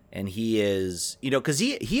and he is, because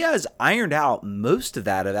he has ironed out most of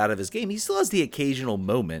that out of his game. He still has the occasional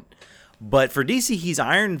moment. But for DC, he's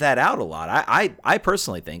ironed that out a lot. I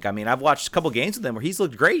personally think. I mean, I've watched a couple games with him where he's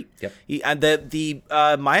looked great. Yep. The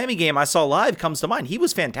Miami game I saw live comes to mind. He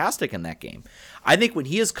was fantastic in that game. I think when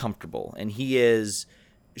he is comfortable and he is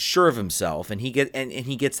sure of himself, and he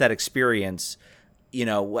gets that experience. You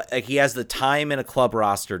know, like he has the time in a club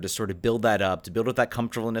roster to sort of build that up, to build up that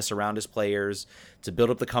comfortableness around his players, to build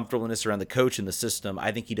up the comfortableness around the coach and the system.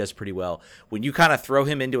 I think he does pretty well. When you kind of throw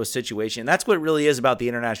him into a situation, that's what it really is about the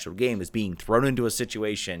international game, is being thrown into a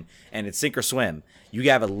situation and it's sink or swim. You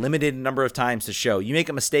have a limited number of times to show. You make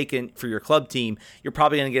a mistake for your club team, you're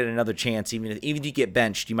probably going to get another chance. Even if you get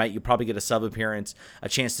benched, you probably get a sub appearance, a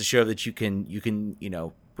chance to show that you can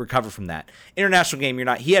recover from that. International game, you're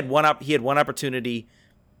not. He had one opportunity,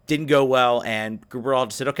 didn't go well, and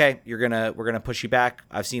Gibraltar said, "Okay, we're gonna push you back.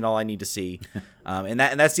 I've seen all I need to see," and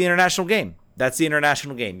that's the international game. That's the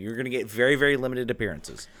international game. You're gonna get very, very limited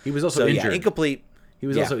appearances. He was also injured. Yeah, incomplete. He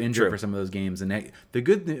was also injured for some of those games, and for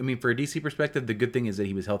a DC perspective, the good thing is that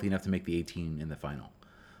he was healthy enough to make the 18 in the final.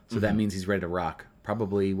 So that means he's ready to rock.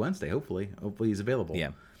 Probably Wednesday. Hopefully he's available.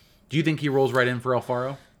 Yeah. Do you think he rolls right in for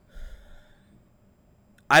Alfaro?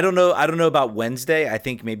 I don't know about Wednesday. I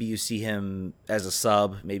think maybe you see him as a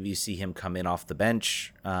sub. Maybe you see him come in off the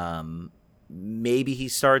bench. Maybe he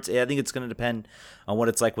starts. I think it's going to depend on what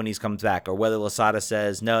it's like when he comes back, or whether Losada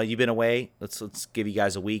says, "No, you've been away. Let's give you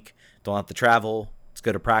guys a week. Don't have to travel. Let's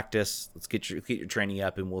go to practice. Let's get your training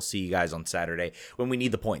up, and we'll see you guys on Saturday when we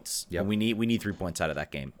need the points. Yeah, we need 3 points out of that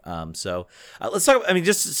game. So let's talk. I mean,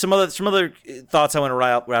 just some other thoughts I want to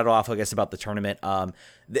rattle off, I guess, about the tournament.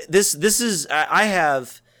 This is I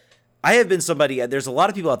have been somebody. There's a lot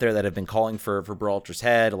of people out there that have been calling for Berhalter's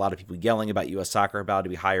head. A lot of people yelling about U.S. Soccer about to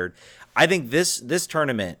be hired. I think this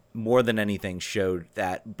tournament more than anything showed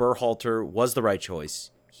that Berhalter was the right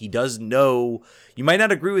choice. He does know. You might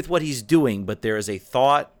not agree with what he's doing, but there is a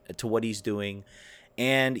thought to what he's doing,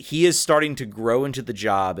 and he is starting to grow into the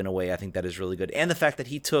job in a way I think that is really good. And the fact that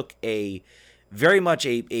he took very much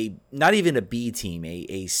a not even a B team,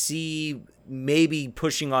 a C, maybe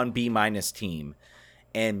pushing on B- team,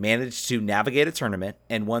 and managed to navigate a tournament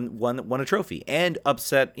and won a trophy and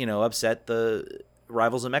upset the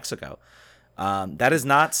rivals in Mexico. That is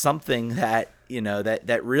not something that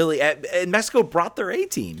that really. And Mexico brought their A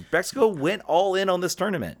team. Mexico went all in on this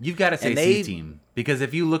tournament. You've got to say C team, because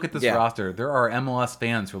if you look at this roster, there are MLS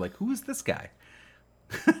fans who are like, "Who is this guy?"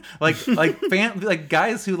 like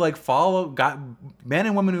guys who men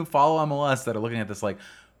and women who follow MLS that are looking at this like,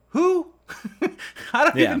 who? I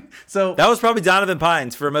don't even. So that was probably Donovan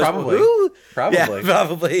Pines for most. Probably. Yeah,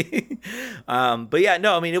 probably. But yeah,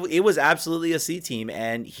 no, I mean, it was absolutely a C team,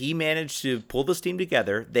 and he managed to pull this team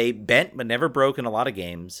together. They bent but never broke in a lot of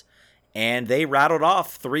games, and they rattled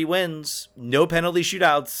off 3 wins, no penalty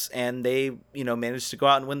shootouts, and they managed to go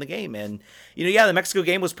out and win the game. And the Mexico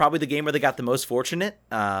game was probably the game where they got the most fortunate.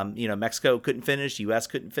 Mexico couldn't finish, U.S.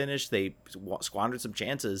 couldn't finish. They squandered some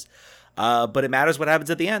chances. But it matters what happens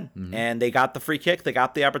at the end. Mm-hmm. And they got the free kick. They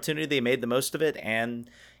got the opportunity. They made the most of it. And,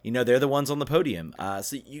 they're the ones on the podium.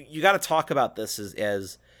 So you got to talk about this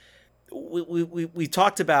as we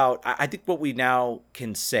talked about. I think what we now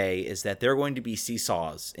can say is that there are going to be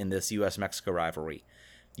seesaws in this U.S.-Mexico rivalry.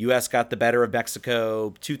 U.S. got the better of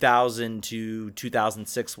Mexico 2000 to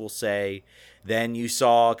 2006, we'll say. Then you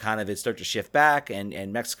saw kind of it start to shift back,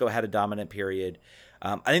 and Mexico had a dominant period.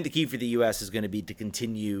 I think the key for the U.S. is going to be to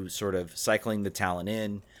continue sort of cycling the talent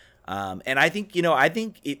in. And I think,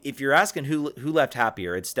 if you're asking who left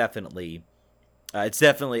happier, it's definitely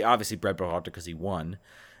obviously Greg Berhalter because he won.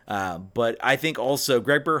 But I think also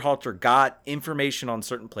Greg Berhalter got information on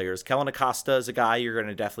certain players. Kellen Acosta is a guy you're going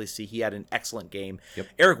to definitely see. He had an excellent game. Yep.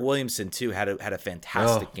 Eric Williamson, too, had a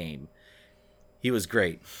fantastic game. He was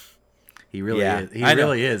great. He really is. He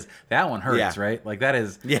really is. That one hurts, right? Like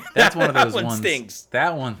that's one of those ones. Stinks.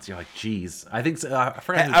 That one, you're like, geez. I think so.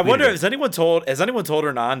 I wonder, has anyone told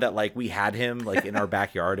Hernan that like we had him like in our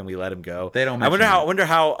backyard and we let him go? They don't. I wonder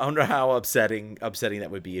how upsetting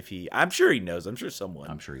that would be if he. I'm sure he knows. I'm sure someone.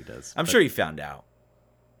 I'm sure he does. I'm sure he found out.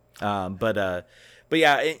 But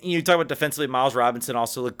yeah, you talk about defensively. Miles Robinson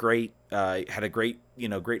also looked great. Had a great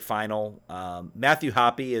final. Matthew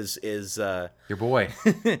Hoppe is your boy.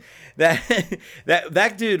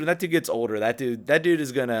 that dude. When that dude gets older, that dude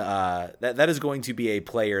is gonna that is going to be a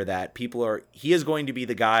player that he is going to be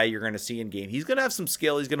the guy you're going to see in game. He's going to have some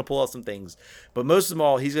skill. He's going to pull out some things, but most of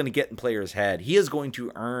all, he's going to get in players' head. He is going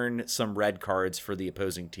to earn some red cards for the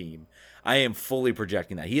opposing team. I am fully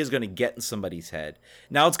projecting that. He is going to get in somebody's head.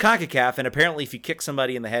 Now, it's CONCACAF, and apparently if you kick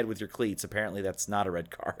somebody in the head with your cleats, apparently that's not a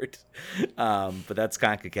red card. But that's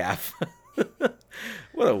CONCACAF.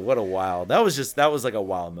 What a wild. That was like a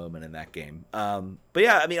wild moment in that game. But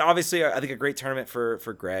yeah, I mean, obviously, I think a great tournament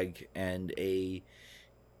for Greg and a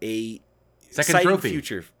second trophy.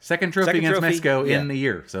 Future. Second trophy against Mexico in the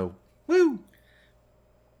year. So, woo.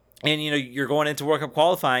 And you're going into World Cup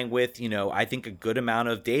qualifying with I think a good amount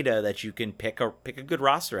of data that you can pick a good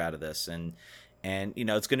roster out of this, and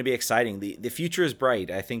it's going to be exciting. The future is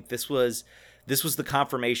bright. I think this was the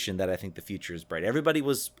confirmation that I think the future is bright. Everybody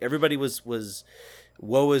was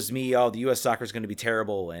woe is me. Oh, the U.S. soccer is going to be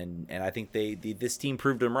terrible, and I think this team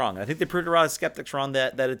proved them wrong. I think they proved a lot of skeptics wrong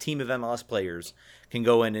that a team of MLS players can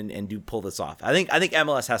go in and pull this off. I think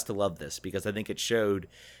MLS has to love this, because I think it showed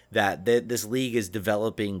that this league is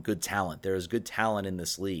developing good talent. There is good talent in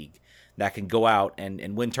this league that can go out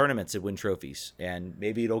and win tournaments and win trophies. And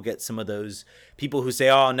maybe it'll get some of those people who say,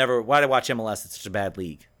 "Oh, why did I watch MLS? It's such a bad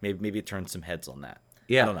league." Maybe it turns some heads on that.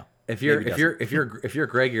 Yeah. I don't know. If you're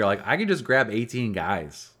Greg, you're like, I can just grab 18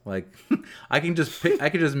 guys. Like I can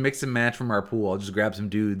just mix and match from our pool. I'll just grab some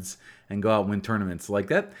dudes and go out and win tournaments. Like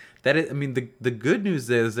that is, I mean, the good news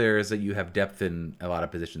is that you have depth in a lot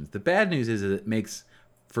of positions. The bad news is that it makes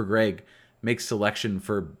selection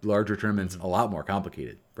for larger tournaments a lot more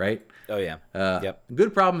complicated, right? Oh yeah. Yep.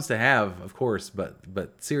 Good problems to have, of course, but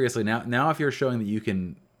seriously, now if you're showing that you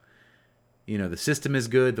can, the system is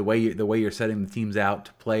good, the way you're setting the teams out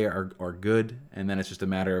to play are good, and then it's just a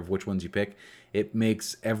matter of which ones you pick. It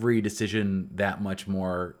makes every decision that much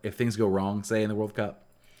more. If things go wrong, say in the World Cup,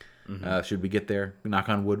 should we get there? Knock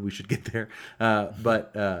on wood, we should get there.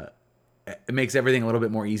 But it makes everything a little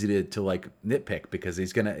bit more easy to like nitpick, because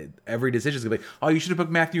every decision is gonna be, oh, you should have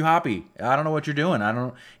picked Matthew Hoppe. I don't know what you're doing.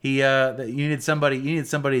 You needed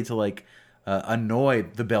somebody to like annoy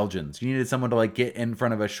the Belgians. You needed someone to like get in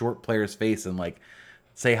front of a short player's face and like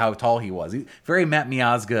say how tall he was. Very Matt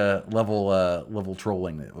Miazga level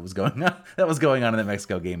trolling that was going on in the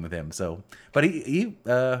Mexico game with him. So, but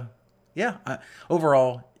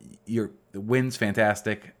overall, the win's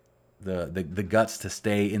fantastic. The guts to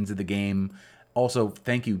stay into the game. Also,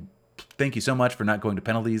 thank you so much for not going to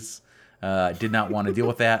penalties. Did not want to deal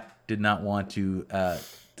with that. Did not want to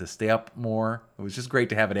stay up more. It was just great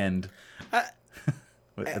to have it end.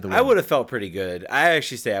 I would have felt pretty good. I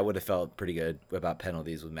actually say I would have felt pretty good about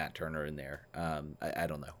penalties with Matt Turner in there. I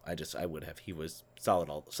don't know. I would have. He was solid.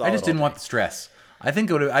 I just didn't want the stress. I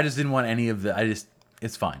think I just didn't want any of the.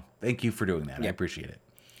 It's fine. Thank you for doing that. Yeah. I appreciate it.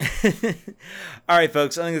 All right,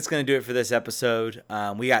 folks. I think that's going to do it for this episode.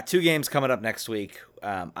 We got 2 games coming up next week.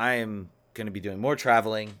 I am going to be doing more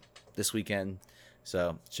traveling this weekend,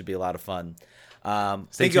 so it should be a lot of fun.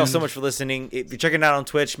 Thank you all so much for listening. If you're checking out on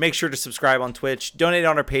Twitch, make sure to subscribe on Twitch. Donate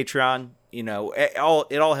on our Patreon. It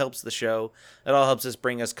all helps the show. It all helps us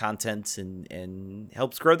bring us content and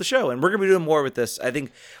helps grow the show. And we're gonna be doing more with this. I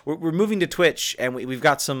think we're moving to Twitch, and we've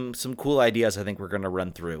got some cool ideas. I think we're gonna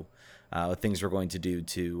run through things we're going to do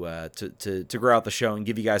to grow out the show and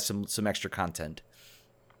give you guys some extra content.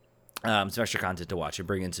 Some extra content to watch and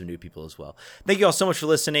bring in some new people as well. Thank you all so much for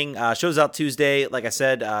listening. Show's out Tuesday. Like I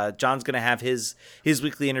said, John's going to have his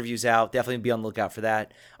weekly interviews out. Definitely be on the lookout for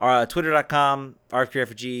that. Twitter.com, RFK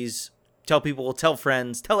Refugees. Tell people, tell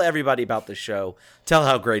friends, tell everybody about this show. Tell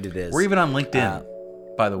how great it is. We're even on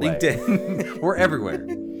LinkedIn, by the way. LinkedIn. We're everywhere.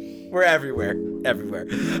 We're everywhere.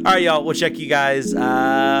 All right, y'all. We'll check you guys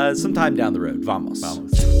sometime down the road. Vamos.